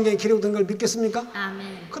 아멘. 성경에 기록된 걸 믿겠습니까?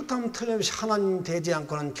 아멘. 그렇다면 틀림없이 하나님 되지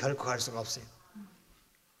않고는 결코 갈 수가 없어요.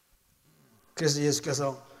 그래서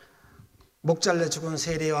예수께서 목잘려 죽은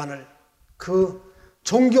세례요한을 그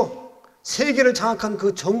종교 세계를 장악한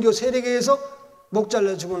그 종교 세력에서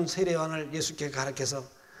목잘려 죽은 세례요한을 예수께 가르쳐서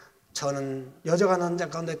저는 여자가 낳은 자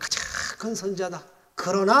가운데 가장 큰 선지자다.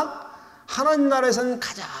 그러나 하나님 나라에서는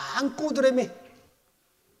가장 꼬드레미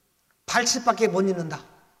발치밖에 못 입는다.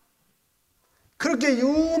 그렇게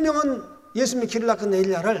유명한 예수님의 길을 닦은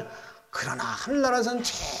엘리야를 그러나 하늘나라에서는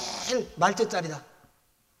제일 말째짜리다.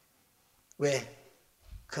 왜?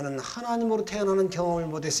 그는 하나님으로 태어나는 경험을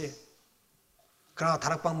못했어요. 그러나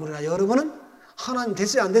다락방물이나 여러분은 하나님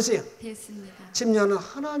됐어요? 안 됐어요? 됐습니다. 심지어는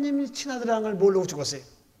하나님이 친아들이라는 걸 모르고 죽었어요.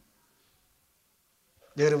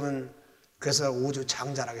 여러분 그래서 우주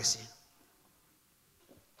창자라겠어요.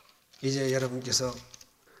 이제 여러분께서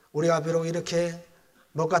우리가 비록 이렇게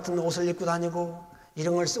먹 같은 옷을 입고 다니고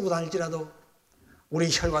이런 걸 쓰고 다닐지라도 우리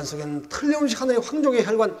혈관 속에는 틀림없이 하나의 황족의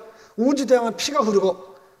혈관, 우주대왕의 피가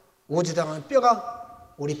흐르고 우주대왕의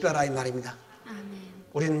뼈가 우리 뼈라 이 말입니다. 아멘.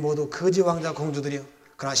 우리는 모두 거지 왕자 공주들이요.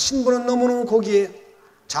 그러나 신분은 너무너무 고귀해.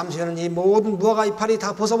 잠시 후에는 이 모든 무화과 이파리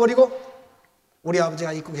다 벗어버리고 우리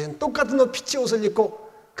아버지가 입고 계신 똑같은 옷 피치 옷을 입고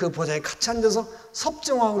그 보좌에 같이 앉아서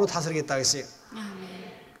섭정왕으로 다스리겠다 했어요. 아멘.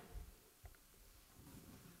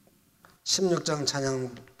 16장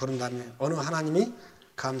찬양 부른 다음에 어느 하나님이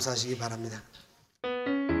감사하시기 바랍니다.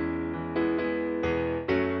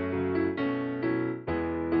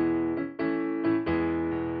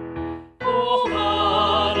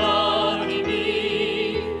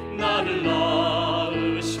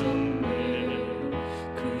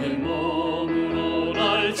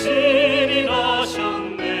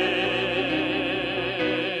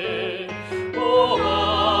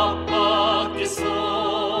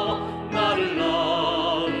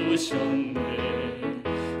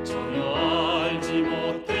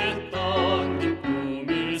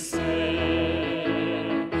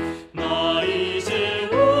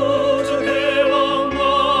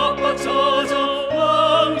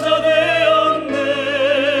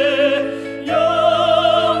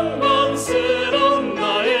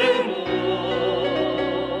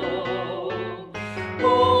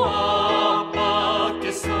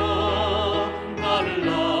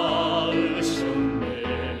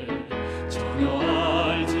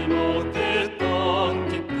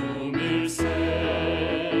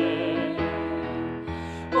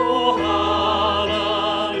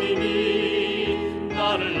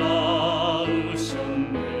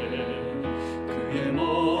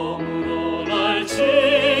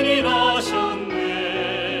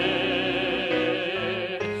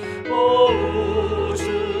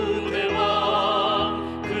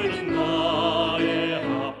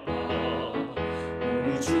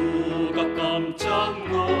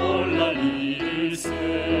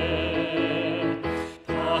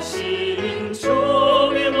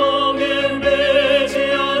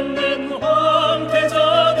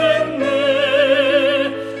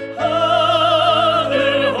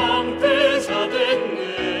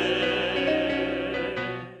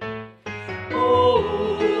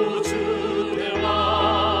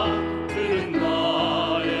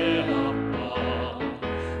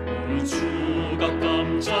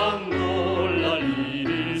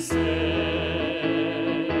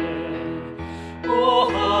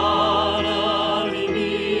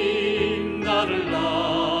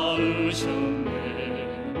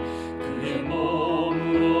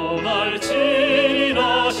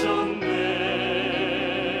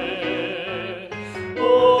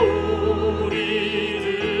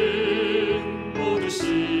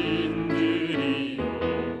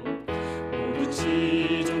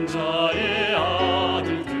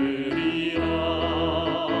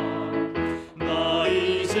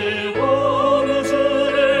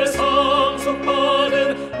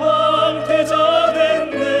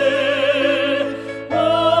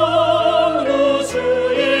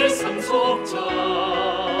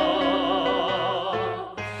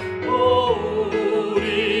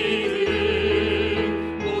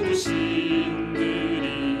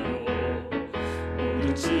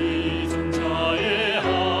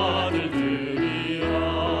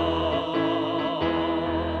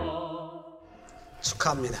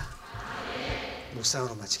 축하합니다.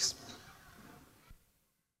 묵상으로 마치겠습니다.